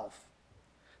Himself.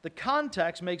 The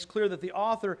context makes clear that the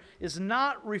author is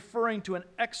not referring to an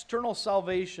external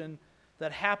salvation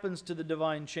that happens to the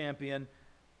divine champion,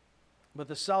 but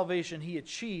the salvation He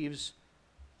achieves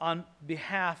on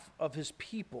behalf of His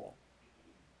people.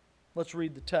 Let's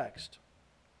read the text.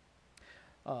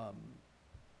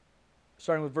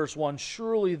 Starting with verse 1,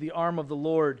 surely the arm of the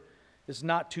Lord is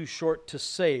not too short to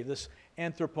save. This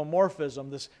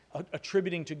anthropomorphism, this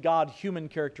attributing to God human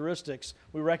characteristics,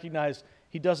 we recognize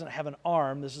He doesn't have an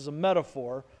arm. This is a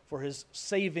metaphor for His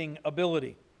saving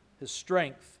ability, His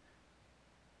strength.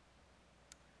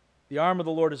 The arm of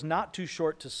the Lord is not too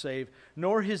short to save,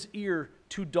 nor His ear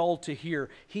too dull to hear.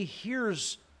 He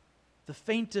hears the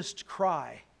faintest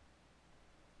cry.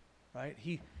 Right?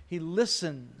 He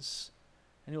listens,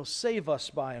 and He'll save us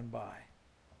by and by.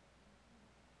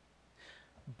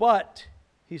 But,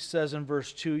 he says in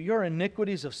verse 2, your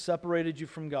iniquities have separated you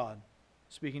from God,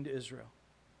 speaking to Israel.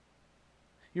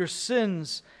 Your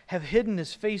sins have hidden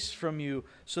His face from you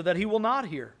so that He will not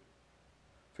hear.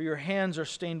 For your hands are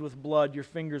stained with blood, your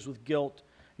fingers with guilt.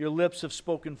 Your lips have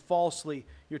spoken falsely,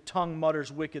 your tongue mutters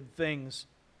wicked things.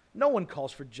 No one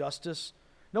calls for justice.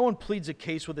 No one pleads a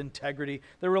case with integrity.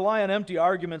 They rely on empty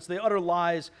arguments. They utter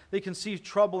lies. They conceive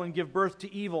trouble and give birth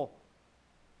to evil.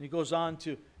 And he goes on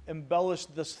to embellish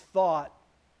this thought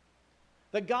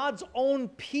that God's own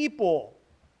people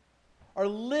are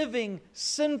living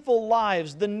sinful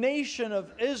lives. The nation of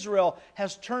Israel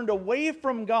has turned away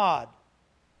from God.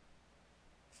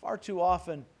 Far too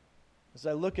often, as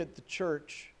I look at the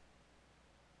church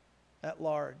at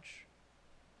large,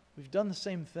 we've done the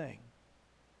same thing.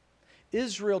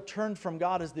 Israel turned from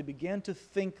God as they began to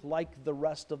think like the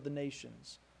rest of the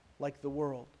nations, like the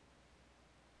world.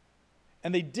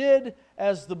 And they did,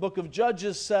 as the book of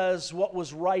Judges says, what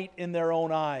was right in their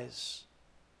own eyes.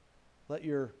 Let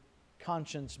your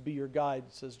conscience be your guide,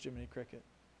 says Jiminy Cricket.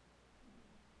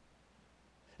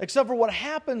 Except for what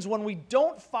happens when we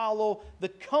don't follow the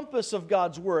compass of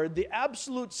God's Word, the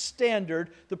absolute standard,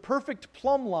 the perfect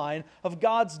plumb line of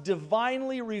God's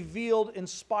divinely revealed,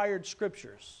 inspired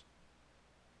Scriptures.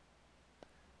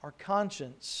 Our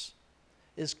conscience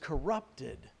is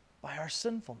corrupted by our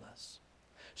sinfulness.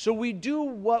 So we do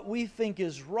what we think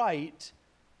is right,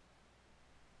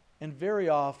 and very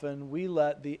often we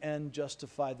let the end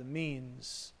justify the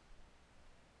means.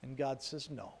 And God says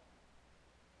no.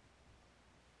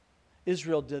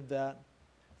 Israel did that.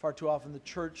 Far too often the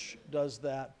church does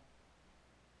that.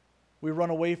 We run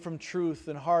away from truth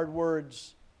and hard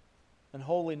words and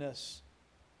holiness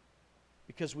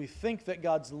because we think that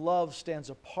God's love stands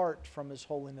apart from His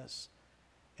holiness,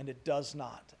 and it does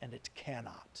not, and it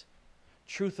cannot.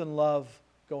 Truth and love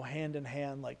go hand in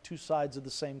hand like two sides of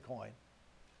the same coin.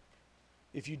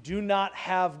 If you do not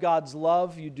have God's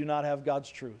love, you do not have God's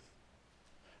truth.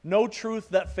 No truth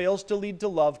that fails to lead to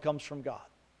love comes from God.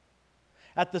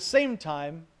 At the same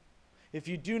time, if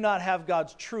you do not have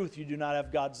God's truth, you do not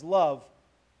have God's love.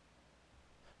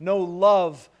 No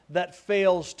love that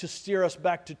fails to steer us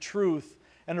back to truth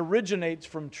and originates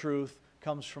from truth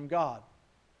comes from God.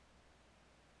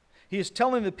 He is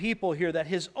telling the people here that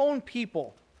His own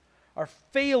people are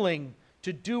failing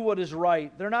to do what is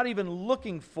right. They're not even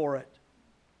looking for it.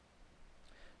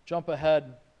 Jump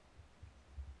ahead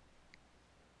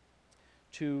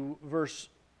to verse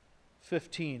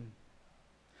 15.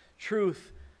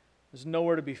 Truth is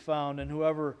nowhere to be found, and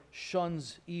whoever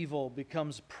shuns evil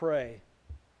becomes prey.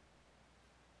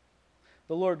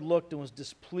 The Lord looked and was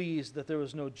displeased that there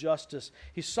was no justice.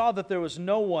 He saw that there was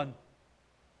no one.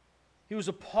 He was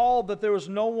appalled that there was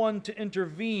no one to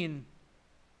intervene.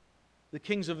 The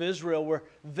kings of Israel were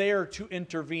there to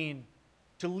intervene,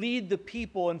 to lead the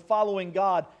people in following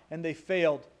God, and they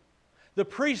failed. The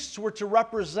priests were to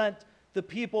represent the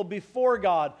people before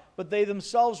God, but they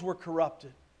themselves were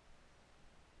corrupted.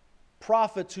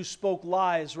 Prophets who spoke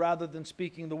lies rather than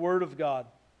speaking the word of God.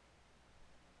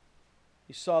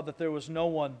 He saw that there was no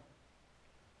one.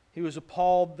 He was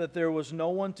appalled that there was no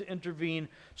one to intervene,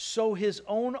 so His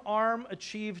own arm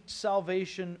achieved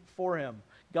salvation for Him.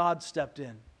 God stepped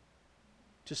in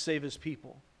to save His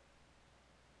people.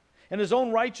 And His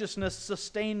own righteousness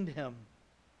sustained Him.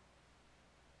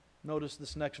 Notice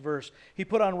this next verse. He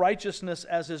put on righteousness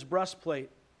as His breastplate,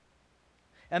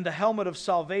 and the helmet of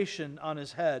salvation on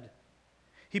His head.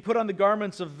 He put on the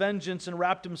garments of vengeance and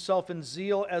wrapped Himself in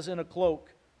zeal as in a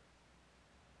cloak.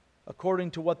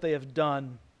 According to what they have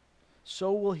done,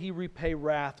 so will He repay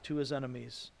wrath to His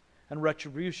enemies and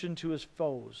retribution to His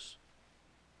foes.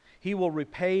 He will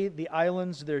repay the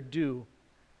islands their due.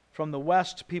 From the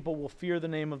west, people will fear the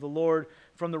name of the Lord.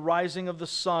 From the rising of the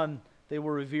sun, they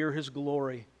will revere His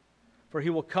glory. For He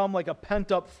will come like a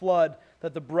pent-up flood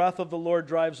that the breath of the Lord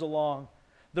drives along.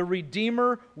 The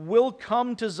Redeemer will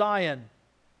come to Zion,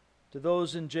 to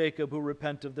those in Jacob who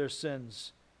repent of their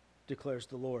sins, declares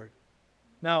the Lord.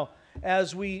 Now,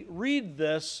 as we read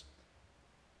this,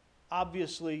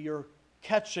 obviously you're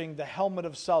catching the helmet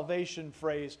of salvation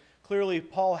phrase. Clearly,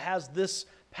 Paul has this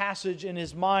passage in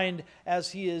his mind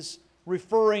as he is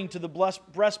referring to the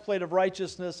breastplate of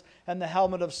righteousness and the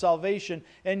helmet of salvation.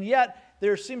 And yet,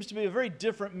 there seems to be a very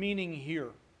different meaning here,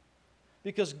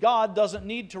 because God doesn't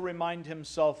need to remind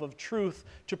Himself of truth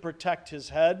to protect His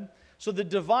head. So the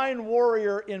divine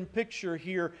warrior in picture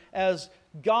here, as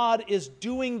God is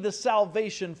doing the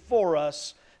salvation for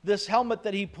us, this helmet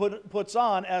that He puts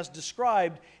on, as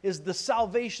described, is the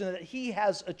salvation that He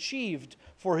has achieved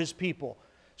for His people.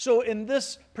 So in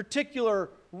this particular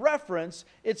reference,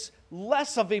 it's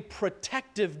less of a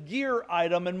protective gear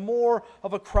item and more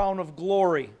of a crown of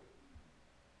glory.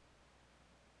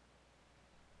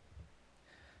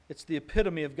 It's the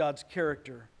epitome of God's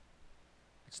character.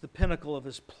 It's the pinnacle of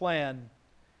His plan.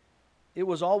 It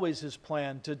was always His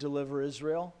plan to deliver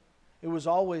Israel. It was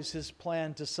always His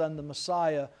plan to send the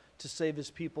Messiah to save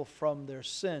His people from their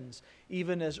sins.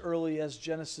 Even as early as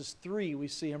Genesis 3, we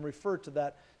see Him refer to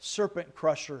that serpent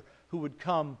crusher who would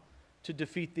come to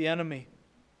defeat the enemy.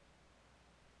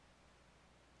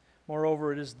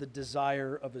 Moreover, it is the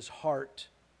desire of His heart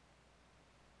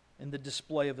and the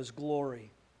display of His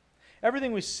glory.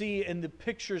 Everything we see in the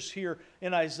pictures here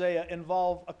in Isaiah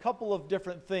involve a couple of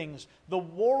different things. The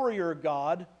warrior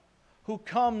God who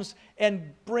comes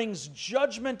and brings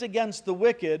judgment against the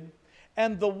wicked,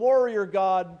 and the warrior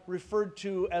God referred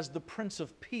to as the Prince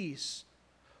of Peace,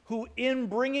 who in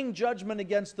bringing judgment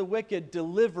against the wicked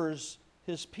delivers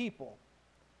His people.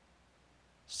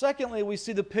 Secondly, we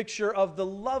see the picture of the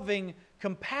loving,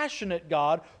 compassionate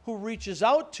God who reaches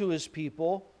out to His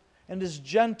people and is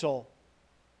gentle,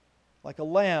 like a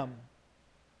lamb.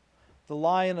 The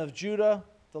Lion of Judah,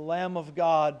 the Lamb of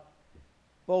God,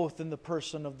 both in the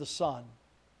person of the Son.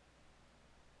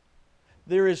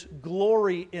 There is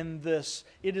glory in this.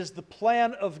 It is the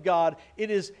plan of God. It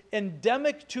is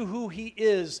endemic to who He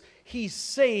is. He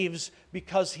saves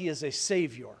because He is a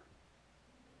Savior.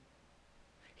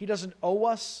 He doesn't owe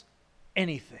us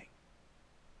anything,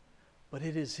 but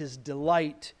it is His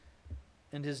delight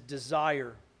and His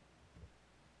desire.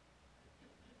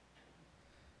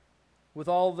 With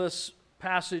all this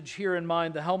passage here in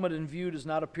mind, the helmet in view does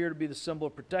not appear to be the symbol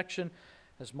of protection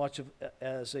as much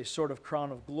as a sort of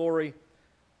crown of glory.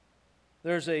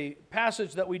 There's a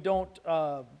passage that we don't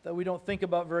think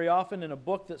about very often in a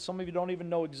book that some of you don't even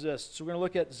know exists. So we're going to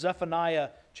look at Zephaniah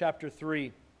chapter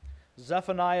 3.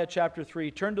 Zephaniah chapter 3.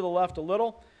 Turn to the left a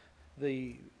little.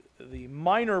 The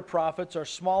minor prophets are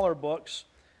smaller books,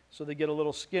 so they get a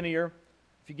little skinnier.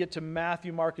 If you get to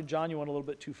Matthew, Mark, and John, you went a little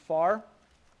bit too far.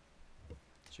 So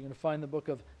you're going to find the book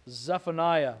of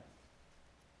Zephaniah.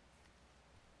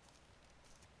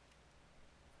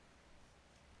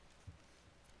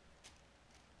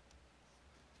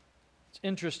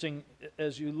 Interesting,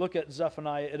 as you look at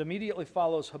Zephaniah, it immediately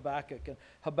follows Habakkuk. And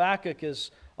Habakkuk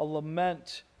is a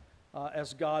lament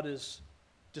as God is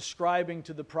describing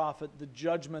to the prophet the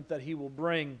judgment that he will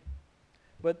bring.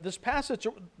 But this passage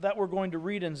that we're going to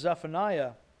read in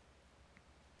Zephaniah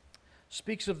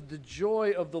speaks of the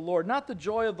joy of the Lord. Not the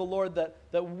joy of the Lord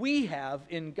that we have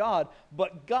in God,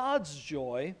 but God's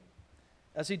joy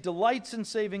as he delights in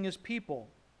saving his people.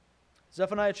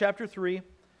 Zephaniah chapter 3,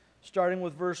 starting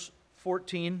with verse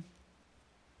 14.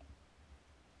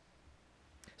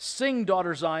 Sing,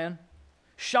 daughter Zion.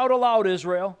 Shout aloud,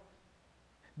 Israel.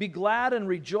 Be glad and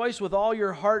rejoice with all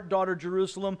your heart, daughter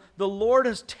Jerusalem. The Lord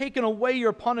has taken away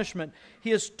your punishment. He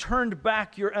has turned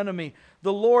back your enemy.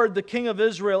 The Lord, the King of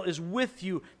Israel, is with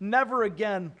you. Never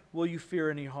again will you fear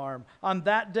any harm. On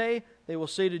that day, they will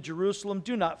say to Jerusalem,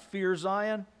 do not fear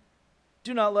Zion.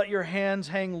 Do not let your hands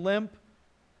hang limp.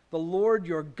 The Lord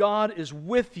your God is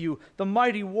with you, the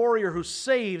mighty warrior who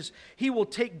saves. He will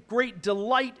take great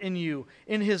delight in you.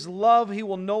 In his love he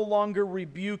will no longer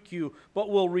rebuke you, but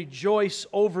will rejoice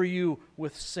over you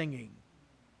with singing.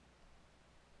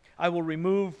 I will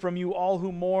remove from you all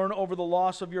who mourn over the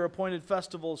loss of your appointed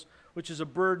festivals, which is a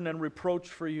burden and reproach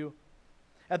for you.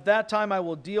 At that time I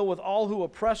will deal with all who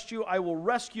oppressed you. I will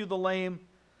rescue the lame.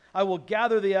 I will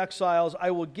gather the exiles.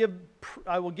 I will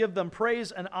give them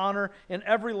praise and honor in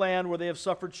every land where they have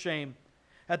suffered shame.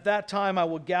 At that time I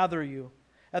will gather you.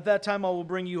 At that time I will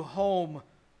bring you home.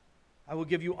 I will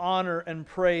give you honor and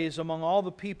praise among all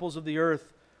the peoples of the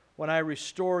earth when I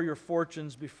restore your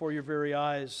fortunes before your very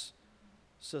eyes,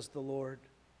 says the Lord.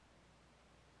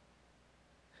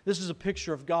 This is a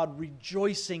picture of God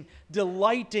rejoicing,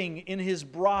 delighting in his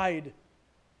bride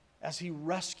as he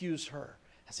rescues her,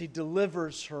 as he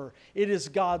delivers her. It is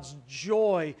God's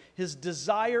joy, his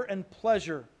desire and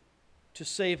pleasure to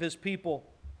save his people.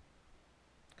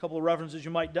 A couple of references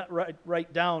you might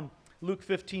write down. Luke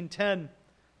 15:10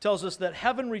 tells us that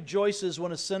heaven rejoices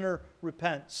when a sinner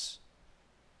repents.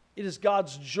 It is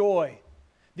God's joy.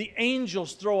 The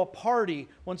angels throw a party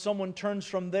when someone turns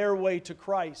from their way to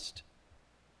Christ.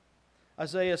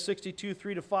 Isaiah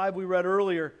 62:3-5 we read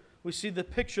earlier, we see the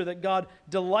picture that God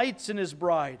delights in his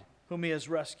bride whom he has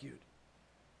rescued.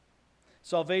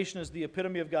 Salvation is the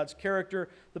epitome of God's character,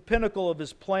 the pinnacle of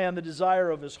his plan, the desire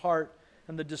of his heart,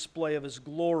 and the display of his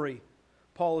glory.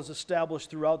 Paul has established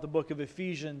throughout the book of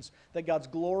Ephesians that God's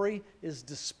glory is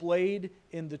displayed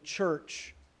in the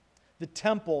church, the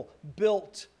temple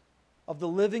built of the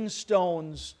living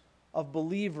stones of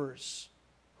believers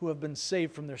who have been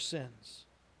saved from their sins.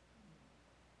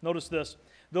 Notice this.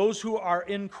 Those who are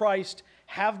in Christ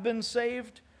have been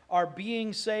saved, are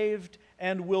being saved,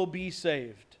 and will be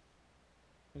saved.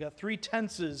 We've got three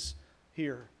tenses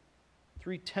here.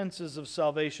 Three tenses of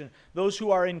salvation. Those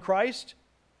who are in Christ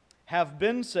have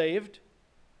been saved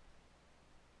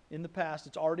in the past,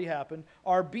 it's already happened,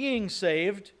 are being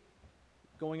saved,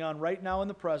 going on right now in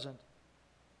the present,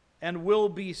 and will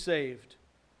be saved.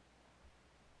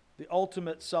 The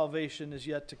ultimate salvation is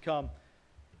yet to come.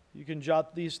 You can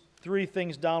jot these three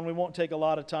things down. We won't take a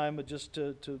lot of time, but just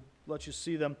to let you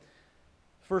see them.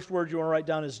 First word you want to write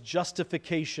down is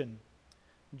justification.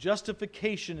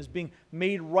 Justification is being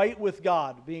made right with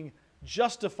God, being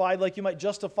justified like you might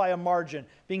justify a margin,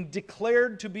 being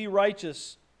declared to be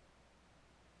righteous.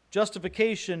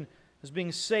 Justification is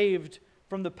being saved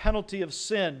from the penalty of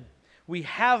sin. We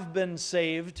have been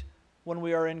saved when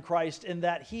we are in Christ in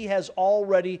that he has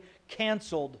already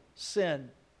canceled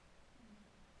sin.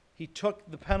 He took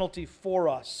the penalty for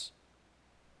us,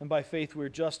 and by faith we are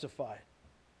justified.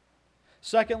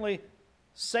 Secondly,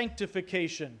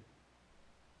 sanctification.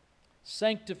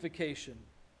 Sanctification.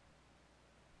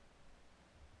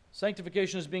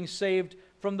 Sanctification is being saved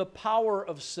from the power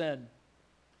of sin.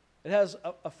 It has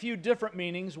a few different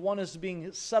meanings. One is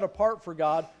being set apart for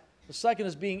God. The second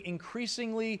is being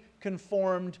increasingly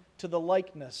conformed to the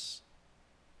likeness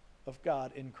of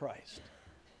God in Christ.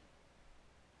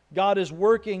 God is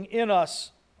working in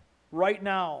us right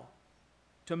now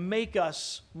to make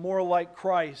us more like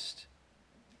Christ.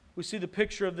 We see the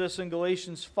picture of this in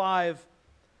Galatians 5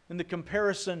 in the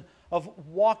comparison of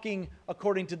walking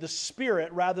according to the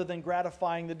Spirit rather than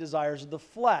gratifying the desires of the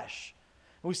flesh.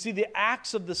 And we see the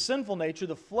acts of the sinful nature,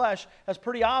 the flesh, as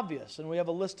pretty obvious. And we have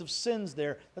a list of sins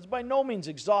there that's by no means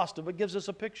exhaustive, but gives us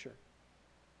a picture.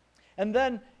 And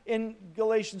then in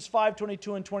Galatians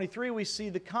 5:22 and 23, we see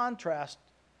the contrast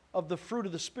of the fruit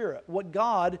of the Spirit, what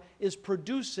God is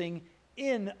producing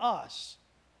in us,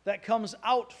 that comes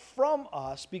out from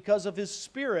us because of His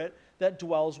Spirit that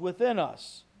dwells within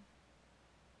us.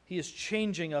 He is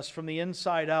changing us from the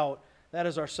inside out. That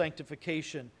is our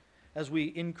sanctification, as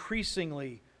we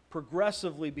increasingly,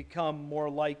 progressively become more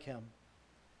like Him.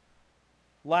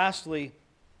 Lastly,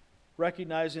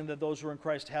 recognizing that those who are in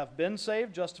Christ have been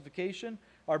saved, justification,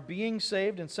 are being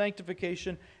saved in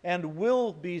sanctification, and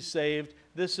will be saved.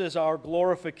 This is our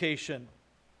glorification.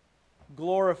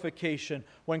 Glorification.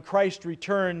 When Christ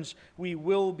returns, we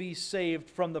will be saved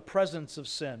from the presence of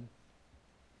sin.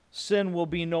 Sin will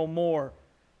be no more.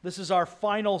 This is our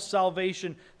final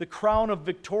salvation, the crown of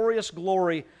victorious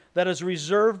glory that is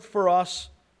reserved for us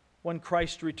when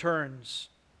Christ returns.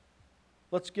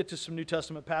 Let's get to some New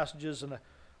Testament passages, and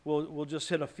we'll just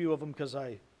hit a few of them because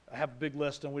I have a big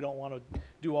list and we don't want to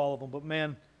do all of them. But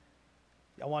man,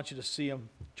 I want you to see them.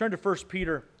 Turn to 1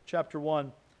 Peter chapter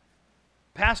 1.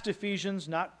 Past Ephesians,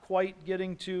 not quite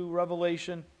getting to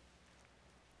Revelation.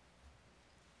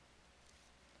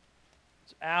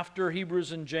 It's after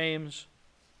Hebrews and James.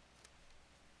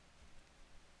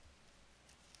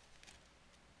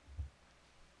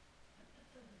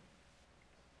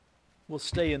 We'll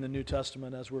stay in the New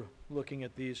Testament as we're looking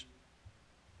at these.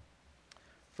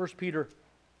 1 Peter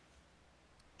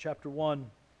chapter 1.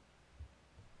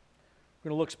 We're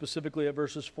going to look specifically at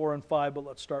verses 4 and 5, but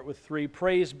let's start with 3.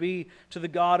 Praise be to the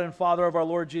God and Father of our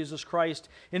Lord Jesus Christ.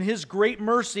 In His great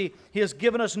mercy, He has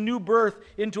given us new birth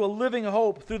into a living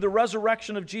hope through the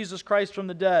resurrection of Jesus Christ from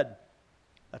the dead.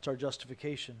 That's our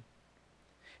justification.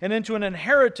 And into an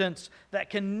inheritance that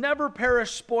can never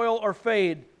perish, spoil, or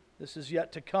fade. This is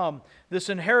yet to come. This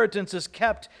inheritance is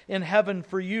kept in heaven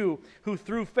for you, who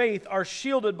through faith are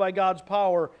shielded by God's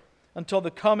power until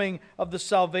the coming of the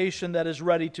salvation that is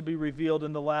ready to be revealed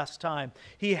in the last time.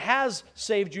 He has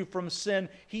saved you from sin.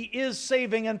 He is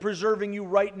saving and preserving you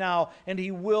right now, and He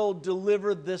will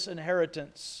deliver this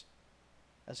inheritance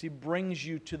as He brings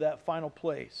you to that final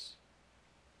place.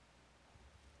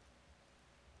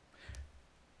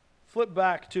 Flip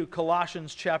back to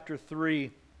Colossians chapter 3.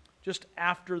 Just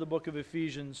after the book of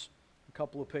Ephesians, a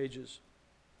couple of pages.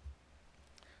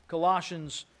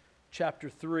 Colossians chapter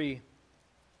 3.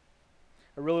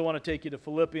 I really want to take you to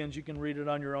Philippians. You can read it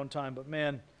on your own time, but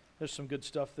man, there's some good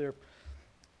stuff there.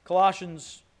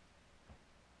 Colossians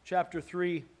chapter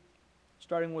 3,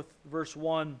 starting with verse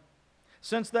 1.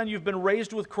 Since then you've been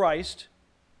raised with Christ.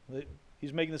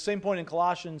 He's making the same point in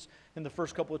Colossians in the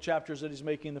first couple of chapters that he's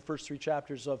making in the first 3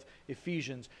 chapters of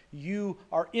Ephesians. You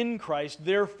are in Christ,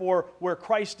 therefore where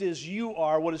Christ is, you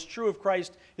are. What is true of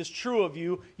Christ is true of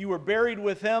you. You were buried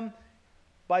with Him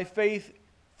by faith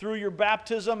through your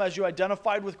baptism as you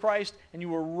identified with Christ, and you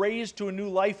were raised to a new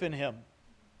life in Him.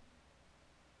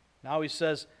 Now he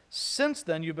says, since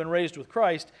then you've been raised with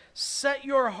Christ, set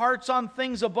your hearts on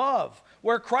things above,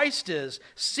 where Christ is,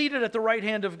 seated at the right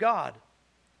hand of God.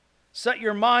 Set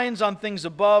your minds on things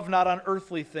above, not on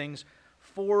earthly things,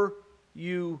 for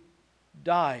you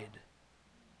died.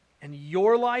 And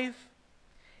your life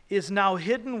is now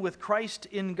hidden with Christ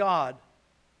in God.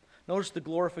 Notice the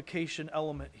glorification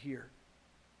element here.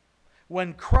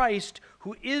 When Christ,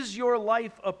 who is your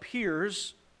life,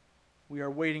 appears, we are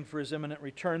waiting for His imminent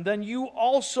return, then you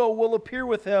also will appear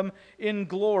with Him in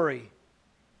glory.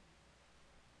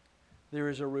 There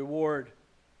is a reward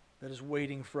that is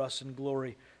waiting for us in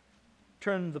glory.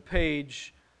 Turn the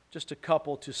page, just a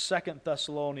couple, to 2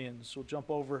 Thessalonians. We'll jump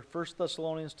over 1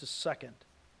 Thessalonians to 2nd.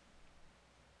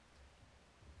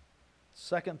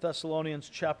 2 Thessalonians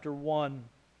chapter 1.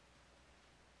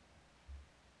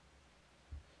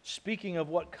 Speaking of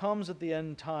what comes at the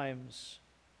end times.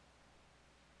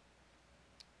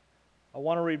 I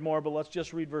want to read more, but let's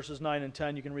just read verses 9 and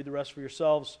 10. You can read the rest for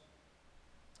yourselves.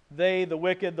 They, the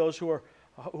wicked, those who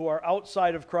are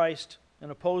outside of Christ and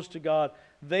opposed to God,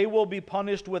 they will be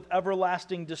punished with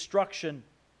everlasting destruction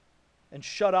and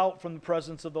shut out from the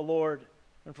presence of the Lord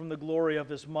and from the glory of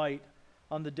His might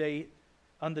on the day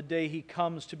He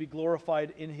comes to be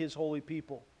glorified in His holy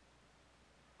people.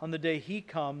 On the day He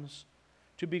comes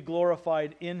to be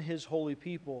glorified in His holy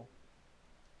people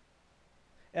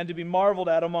and to be marveled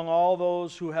at among all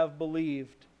those who have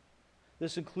believed.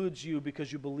 This includes you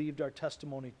because you believed our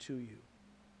testimony to you.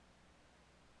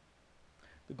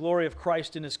 The glory of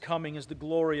Christ in His coming is the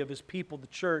glory of His people, the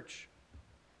church.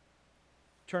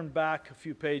 turn back a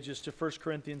few pages to 1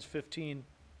 Corinthians 15.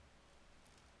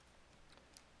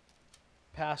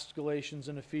 Past Galatians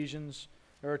and Ephesians.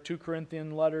 There are 2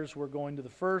 Corinthian letters. We're going to the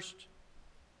first.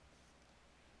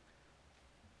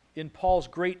 In Paul's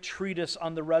great treatise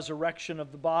on the resurrection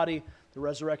of the body, the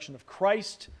resurrection of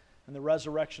Christ, and the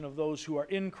resurrection of those who are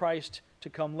in Christ to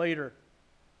come later,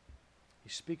 he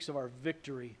speaks of our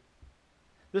victory.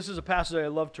 This is a passage I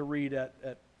love to read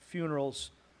at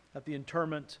funerals, at the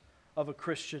interment of a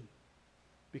Christian,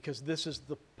 because this is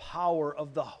the power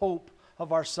of the hope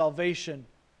of our salvation.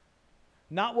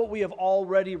 Not what we have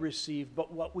already received,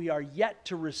 but what we are yet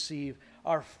to receive,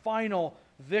 our final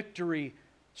victory,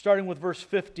 starting with verse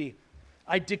 50.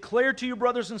 I declare to you,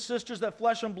 brothers and sisters, that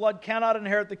flesh and blood cannot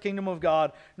inherit the kingdom of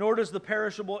God, nor does the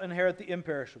perishable inherit the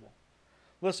imperishable.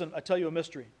 Listen, I tell you a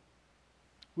mystery.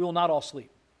 We will not all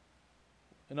sleep.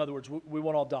 In other words, we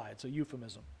won't all die. It's a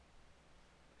euphemism.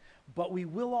 But we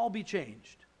will all be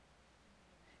changed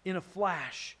in a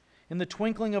flash, in the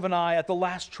twinkling of an eye, at the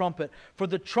last trumpet. For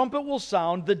the trumpet will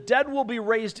sound, the dead will be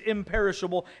raised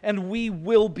imperishable, and we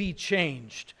will be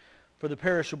changed. For the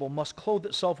perishable must clothe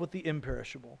itself with the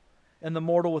imperishable, and the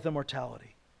mortal with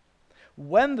immortality.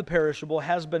 When the perishable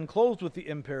has been clothed with the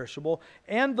imperishable,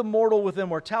 and the mortal with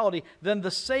immortality, then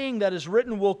the saying that is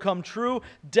written will come true: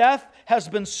 death has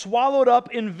been swallowed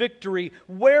up in victory.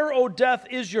 Where, O death,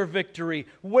 is your victory?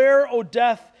 Where, O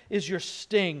death, is your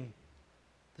sting?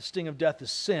 The sting of death is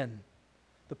sin.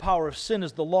 The power of sin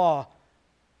is the law.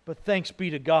 But thanks be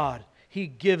to God, He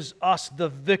gives us the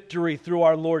victory through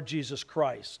our Lord Jesus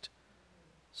Christ.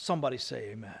 Somebody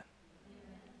say amen.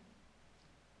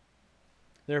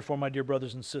 Therefore, my dear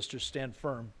brothers and sisters, stand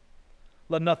firm.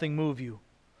 Let nothing move you.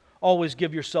 Always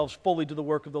give yourselves fully to the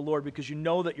work of the Lord, because you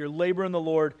know that your labor in the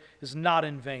Lord is not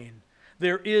in vain.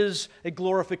 There is a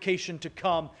glorification to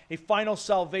come, a final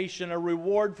salvation, a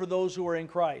reward for those who are in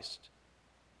Christ.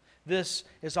 This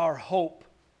is our hope,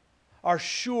 our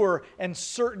sure and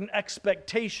certain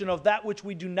expectation of that which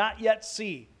we do not yet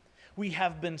see. We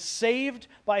have been saved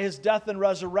by His death and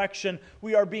resurrection.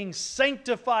 We are being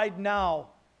sanctified now.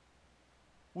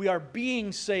 We are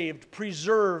being saved,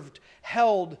 preserved,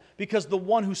 held, because the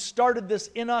one who started this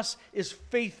in us is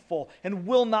faithful and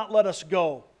will not let us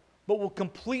go, but will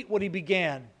complete what He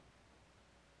began.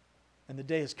 And the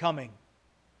day is coming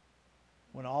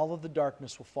when all of the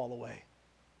darkness will fall away.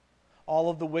 All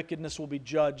of the wickedness will be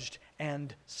judged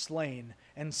and slain,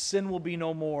 and sin will be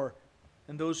no more,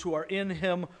 and those who are in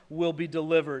Him will be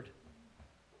delivered.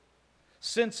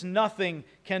 Since nothing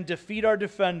can defeat our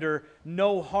defender,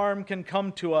 no harm can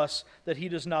come to us that He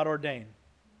does not ordain.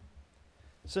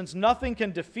 Since nothing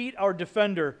can defeat our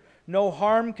defender, no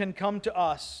harm can come to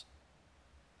us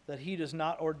that He does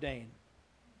not ordain.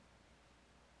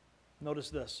 Notice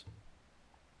this.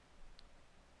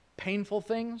 Painful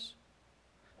things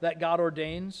that God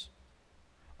ordains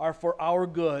are for our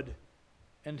good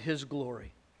and His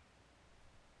glory.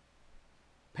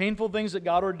 Painful things that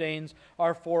God ordains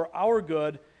are for our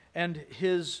good and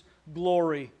His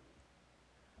glory.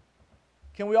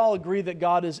 Can we all agree that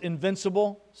God is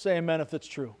invincible? Say amen if that's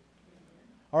true.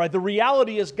 All right, the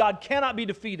reality is God cannot be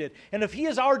defeated. And if He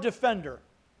is our defender,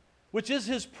 which is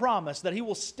His promise, that He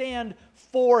will stand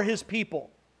for His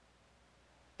people,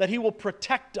 that He will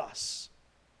protect us,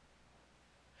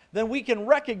 then we can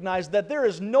recognize that there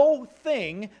is no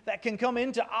thing that can come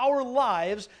into our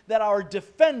lives that our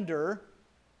defender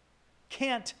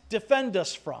can't defend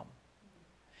us from.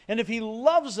 And if He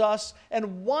loves us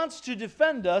and wants to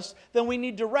defend us, then we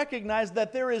need to recognize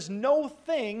that there is no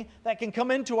thing that can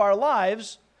come into our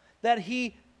lives that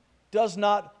He does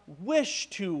not wish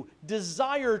to,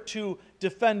 desire to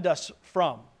defend us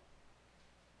from.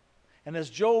 And as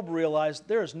Job realized,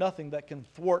 there is nothing that can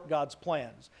thwart God's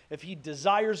plans. If He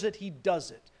desires it, He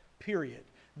does it, period.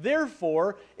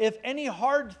 Therefore, if any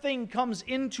hard thing comes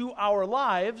into our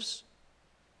lives,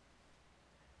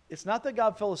 it's not that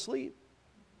God fell asleep.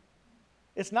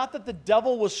 It's not that the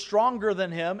devil was stronger than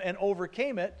Him and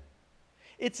overcame it.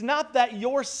 It's not that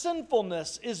your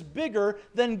sinfulness is bigger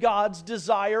than God's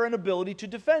desire and ability to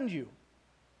defend you,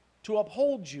 to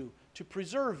uphold you, to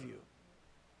preserve you.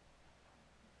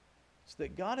 It's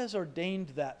that God has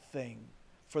ordained that thing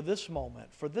for this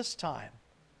moment, for this time.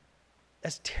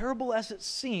 As terrible as it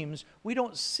seems, we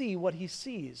don't see what He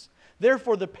sees.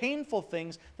 Therefore, the painful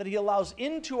things that He allows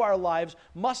into our lives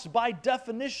must, by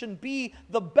definition, be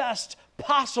the best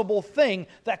possible thing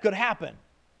that could happen.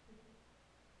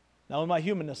 Now, in my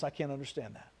humanness, I can't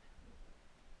understand that.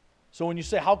 So when you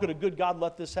say, how could a good God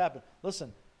let this happen?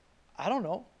 Listen, I don't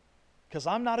know, because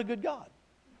I'm not a good God.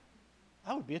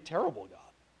 I would be a terrible God.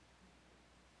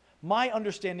 My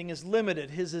understanding is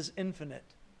limited. His is infinite.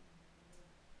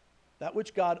 That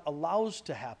which God allows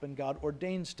to happen, God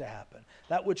ordains to happen.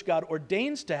 That which God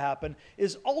ordains to happen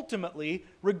is ultimately,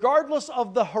 regardless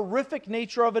of the horrific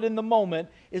nature of it in the moment,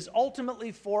 is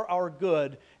ultimately for our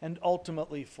good and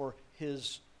ultimately for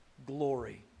His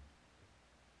glory.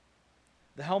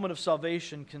 The helmet of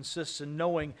salvation consists in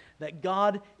knowing that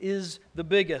God is the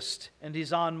biggest and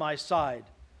He's on my side,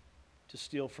 to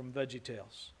steal from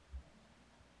VeggieTales.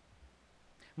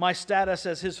 My status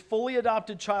as His fully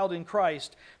adopted child in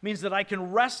Christ means that I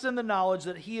can rest in the knowledge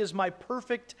that He is my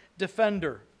perfect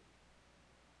defender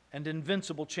and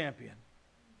invincible champion.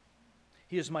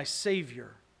 He is my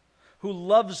Savior who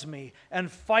loves me and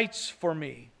fights for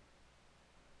me.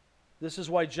 This is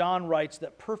why John writes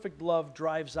that perfect love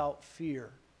drives out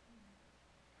fear.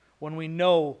 When we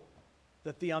know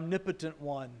that the omnipotent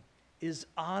one is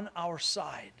on our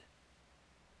side,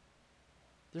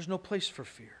 there's no place for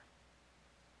fear.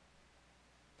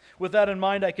 With that in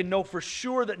mind, I can know for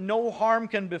sure that no harm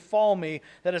can befall me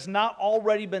that has not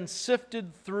already been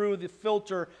sifted through the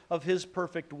filter of His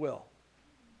perfect will.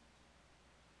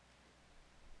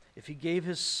 If He gave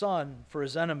His Son for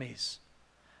His enemies,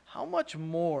 how much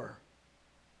more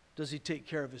does He take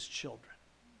care of His children?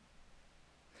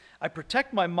 I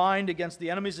protect my mind against the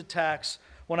enemy's attacks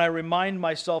when I remind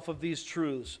myself of these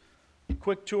truths.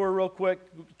 Quick tour real quick.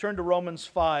 Turn to Romans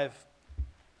 5.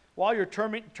 While you're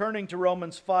turning to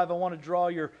Romans 5, I want to draw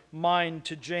your mind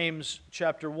to James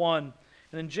chapter 1.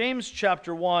 And in James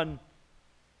chapter 1,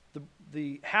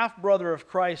 the half-brother of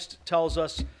Christ tells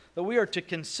us that we are to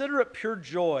consider it pure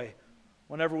joy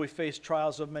whenever we face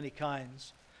trials of many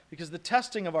kinds, because the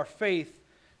testing of our faith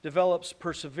develops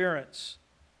perseverance.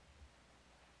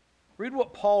 Read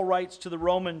what Paul writes to the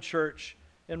Roman church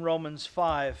in Romans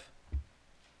 5.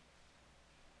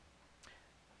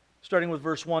 Starting with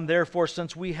verse 1, therefore,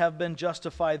 since we have been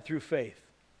justified through faith,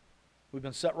 we've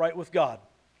been set right with God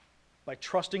by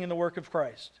trusting in the work of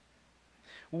Christ.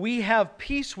 We have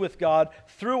peace with God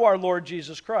through our Lord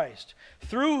Jesus Christ,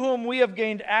 through whom we have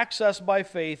gained access by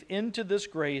faith into this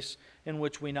grace in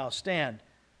which we now stand.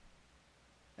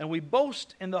 And we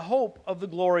boast in the hope of the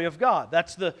glory of God.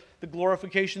 That's the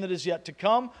glorification that is yet to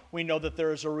come. We know that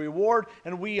there is a reward,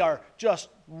 and we are just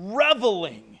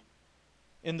reveling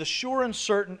in the sure and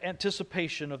certain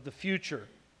anticipation of the future.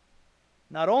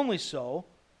 Not only so,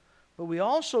 but we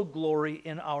also glory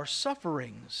in our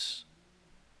sufferings,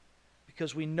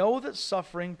 because we know that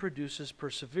suffering produces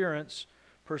perseverance,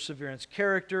 perseverance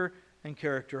character, and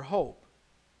character hope.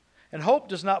 And hope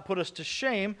does not put us to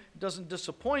shame, it doesn't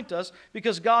disappoint us,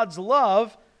 because God's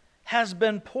love has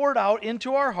been poured out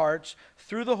into our hearts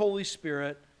through the Holy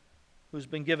Spirit who's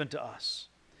been given to us.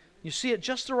 You see, at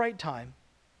just the right time,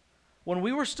 when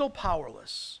we were still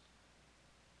powerless,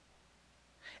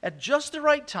 at just the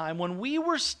right time, when we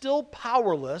were still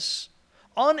powerless,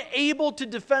 unable to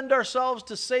defend ourselves,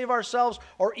 to save ourselves,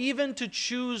 or even to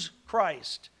choose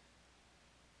Christ,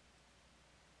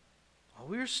 while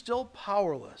we were still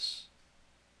powerless,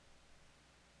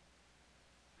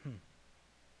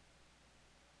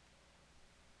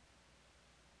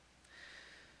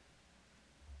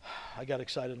 I got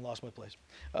excited and lost my place.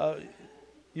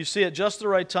 You see, at just the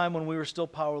right time when we were still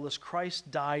powerless,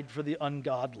 Christ died for the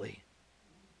ungodly.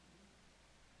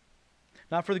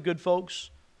 Not for the good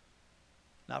folks,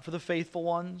 not for the faithful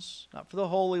ones, not for the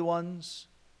holy ones.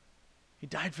 He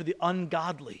died for the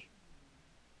ungodly,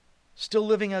 still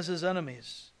living as His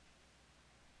enemies.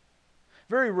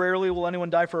 Very rarely will anyone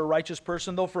die for a righteous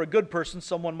person, though for a good person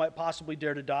someone might possibly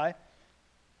dare to die.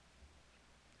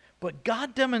 But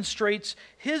God demonstrates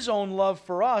His own love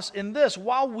for us in this: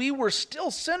 while we were still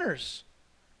sinners,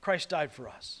 Christ died for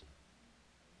us.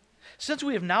 Since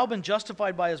we have now been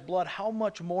justified by His blood, how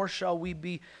much more shall we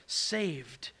be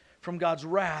saved from God's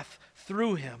wrath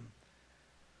through Him?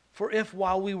 For if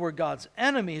while we were God's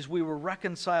enemies, we were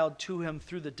reconciled to Him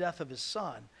through the death of His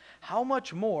Son, how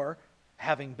much more,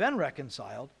 having been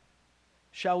reconciled,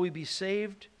 shall we be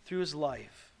saved through His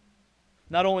life?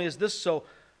 Not only is this so,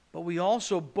 but we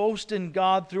also boast in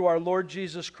God through our Lord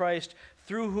Jesus Christ,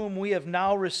 through whom we have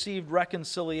now received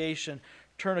reconciliation.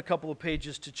 Turn a couple of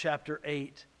pages to chapter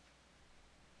 8.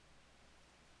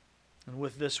 And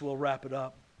with this, we'll wrap it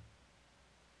up.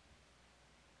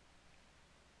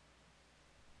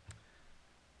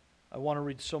 I want to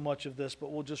read so much of this,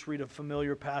 but we'll just read a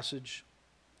familiar passage,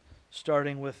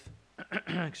 starting with,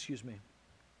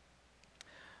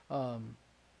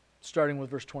 starting with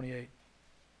verse 28.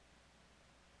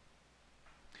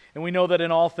 And we know that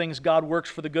in all things God works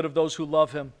for the good of those who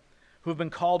love Him, who have been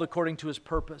called according to His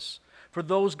purpose. For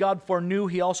those God foreknew,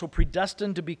 He also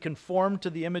predestined to be conformed to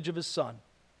the image of His Son,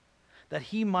 that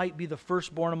he might be the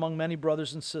firstborn among many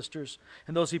brothers and sisters.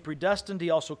 And those he predestined, he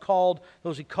also called.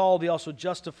 Those he called, he also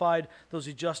justified. Those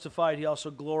he justified, he also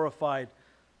glorified.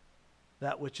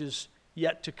 That which is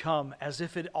yet to come, as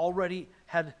if it already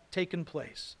had taken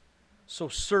place. So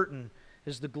certain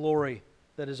is the glory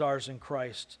that is ours in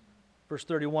Christ. Verse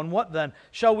 31, what then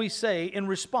shall we say in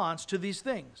response to these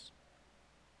things?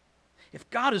 If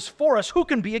God is for us, who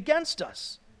can be against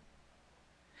us?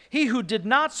 He who did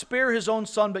not spare his own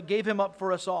Son, but gave him up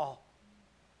for us all,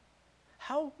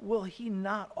 how will he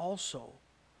not also,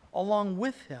 along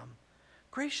with him,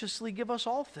 graciously give us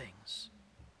all things?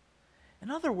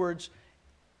 In other words,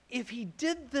 if he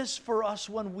did this for us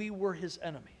when we were his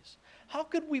enemies, how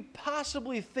could we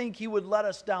possibly think he would let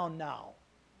us down now?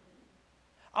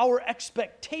 Our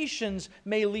expectations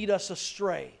may lead us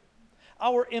astray.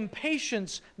 Our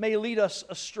impatience may lead us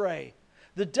astray.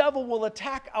 The devil will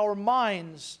attack our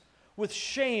minds with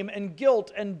shame and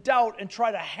guilt and doubt and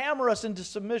try to hammer us into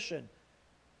submission,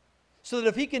 so that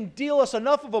if he can deal us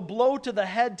enough of a blow to the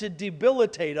head to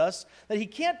debilitate us, that he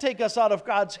can't take us out of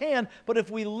God's hand, but if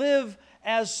we live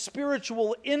as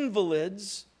spiritual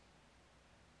invalids,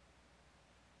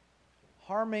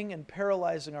 harming and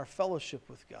paralyzing our fellowship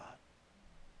with God,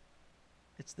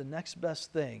 it's the next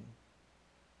best thing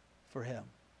for him.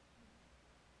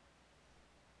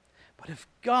 But if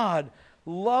God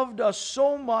loved us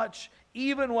so much,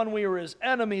 even when we were his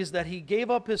enemies, that he gave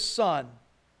up his Son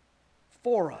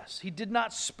for us, he did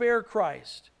not spare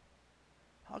Christ,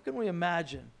 how can we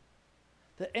imagine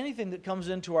that anything that comes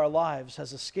into our lives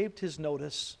has escaped his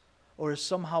notice or is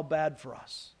somehow bad for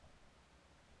us?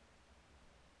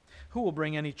 Who will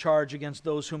bring any charge against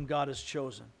those whom God has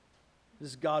chosen? It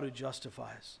is God who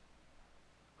justifies.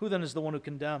 Who then is the one who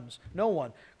condemns? No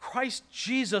one. Christ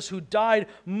Jesus, who died,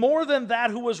 more than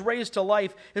that, who was raised to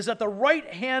life, is at the right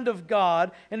hand of God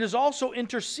and is also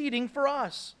interceding for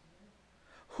us.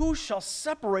 Who shall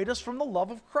separate us from the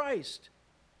love of Christ?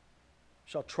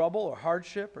 Shall trouble or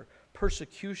hardship or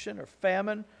persecution or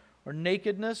famine or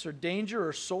nakedness or danger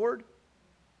or sword?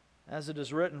 As it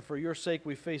is written, for your sake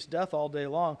we face death all day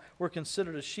long. We're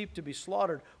considered as sheep to be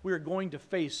slaughtered. We are going to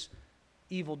face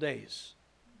evil days,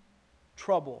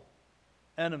 trouble,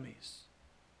 enemies.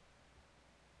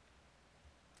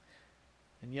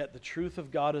 And yet the truth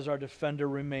of God as our defender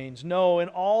remains. No, in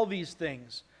all these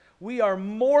things, we are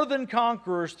more than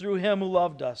conquerors through him who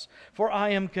loved us. For I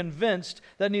am convinced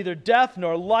that neither death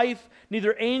nor life,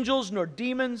 neither angels nor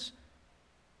demons,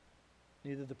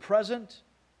 neither the present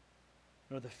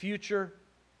nor the future,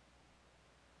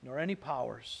 nor any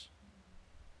powers,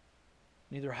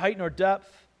 neither height nor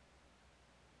depth,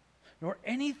 nor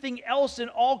anything else in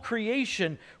all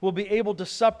creation will be able to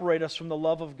separate us from the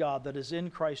love of God that is in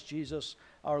Christ Jesus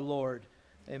our Lord.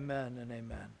 Amen and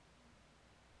amen.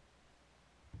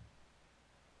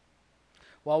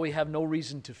 While we have no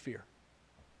reason to fear,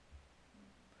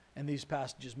 and these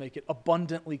passages make it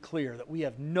abundantly clear that we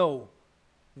have no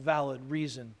valid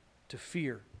reason to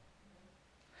fear,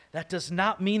 that does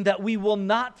not mean that we will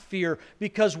not fear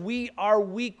because we are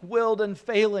weak-willed and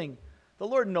failing. The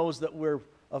Lord knows that we're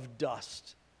of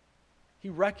dust. He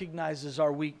recognizes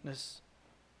our weakness.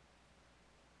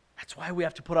 That's why we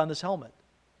have to put on this helmet.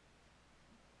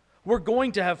 We're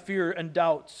going to have fear and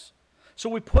doubts. So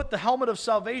we put the helmet of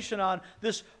salvation on,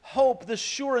 this hope, this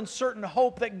sure and certain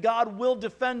hope that God will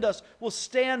defend us, will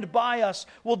stand by us,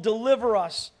 will deliver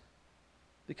us,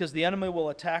 because the enemy will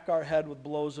attack our head with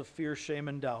blows of fear, shame,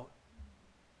 and doubt.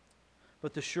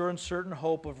 But the sure and certain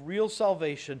hope of real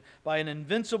salvation by an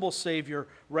invincible Savior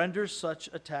renders such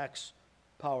attacks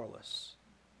powerless.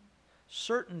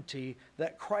 Certainty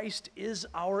that Christ is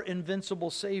our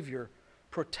invincible Savior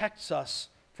protects us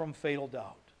from fatal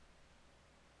doubt.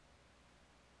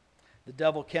 The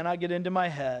devil cannot get into my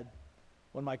head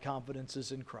when my confidence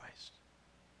is in Christ.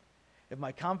 If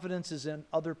my confidence is in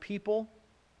other people,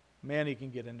 man, he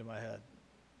can get into my head.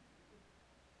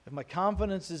 If my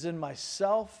confidence is in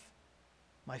myself,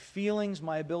 my feelings,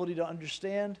 my ability to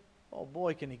understand, oh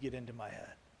boy, can he get into my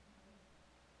head.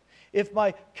 If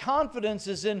my confidence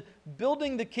is in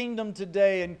building the kingdom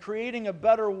today and creating a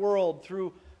better world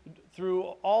through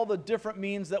all the different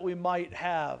means that we might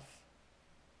have,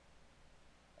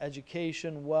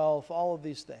 education, wealth, all of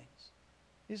these things,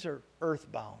 these are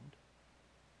earthbound.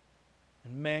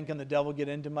 And man, can the devil get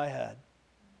into my head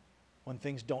when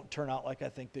things don't turn out like I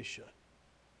think they should.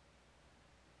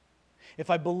 If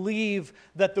I believe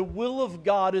that the will of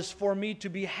God is for me to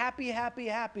be happy, happy,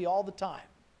 happy all the time,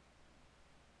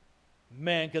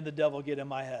 man, can the devil get in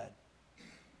my head.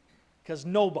 Because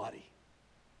nobody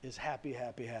is happy,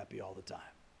 happy, happy all the time.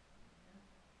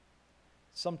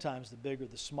 Sometimes the bigger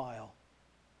the smile,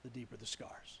 the deeper the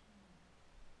scars.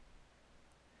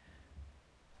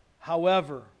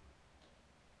 However,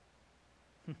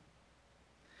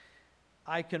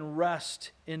 I can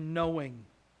rest in knowing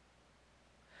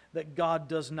that God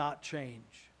does not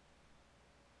change.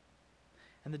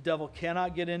 And the devil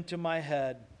cannot get into my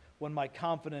head when my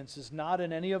confidence is not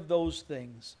in any of those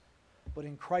things, but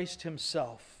in Christ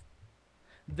Himself.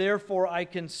 Therefore, I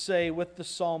can say with the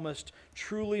psalmist,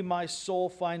 truly my soul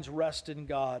finds rest in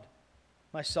God.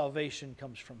 My salvation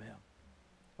comes from Him.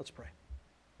 Let's pray.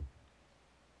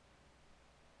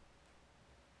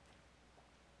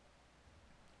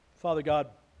 Father God,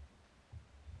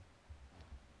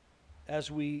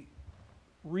 as we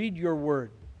read your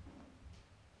word,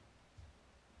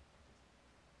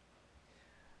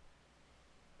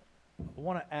 I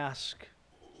want to ask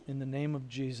in the name of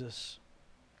Jesus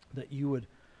that you would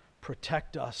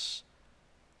protect us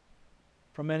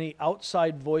from any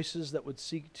outside voices that would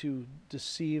seek to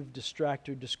deceive, distract,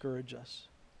 or discourage us.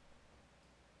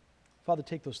 Father,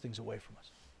 take those things away from us.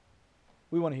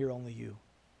 We want to hear only you.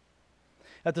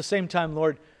 At the same time,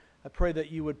 Lord, I pray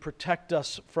that you would protect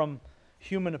us from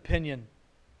human opinion,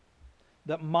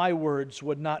 that my words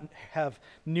would not have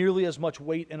nearly as much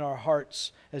weight in our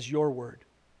hearts as your word,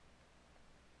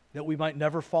 that we might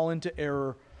never fall into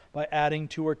error by adding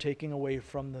to or taking away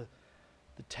from the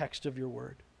text of your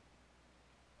word.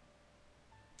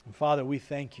 And Father, we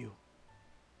thank you.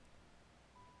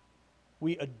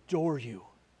 We adore you.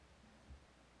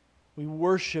 We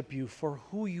worship you for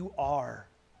who you are.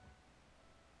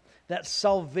 That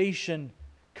salvation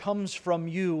comes from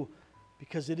you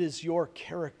because it is your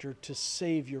character to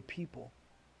save your people.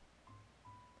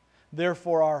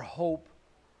 Therefore, our hope,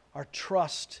 our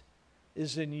trust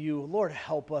is in you. Lord,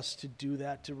 help us to do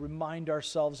that, to remind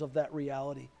ourselves of that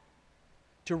reality,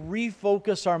 to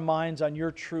refocus our minds on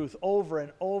your truth over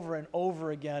and over and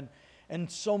over again, and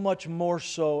so much more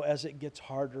so as it gets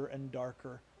harder and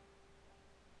darker.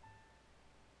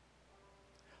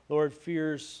 Lord,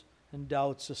 fears and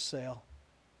doubts assail.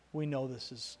 We know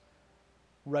this is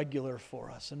regular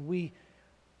for us, and we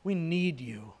need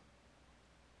you.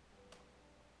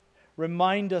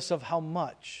 Remind us of how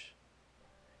much.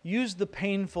 Use the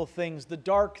painful things, the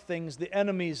dark things, the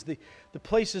enemies, the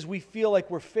places we feel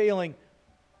like we're failing,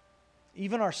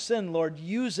 even our sin, Lord,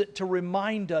 use it to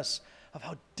remind us of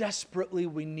how desperately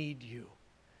we need you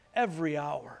every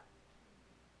hour.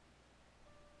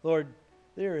 Lord,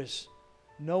 there is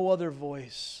no other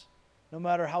voice, no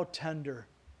matter how tender,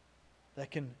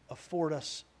 that can afford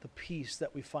us the peace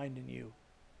that we find in you.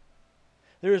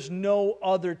 There is no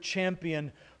other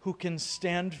champion who can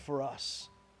stand for us,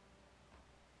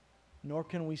 nor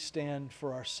can we stand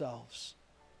for ourselves.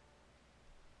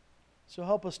 So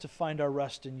help us to find our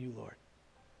rest in you, Lord,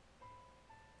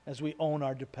 as we own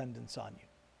our dependence on you.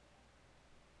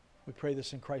 We pray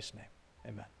this in Christ's name.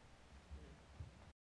 Amen.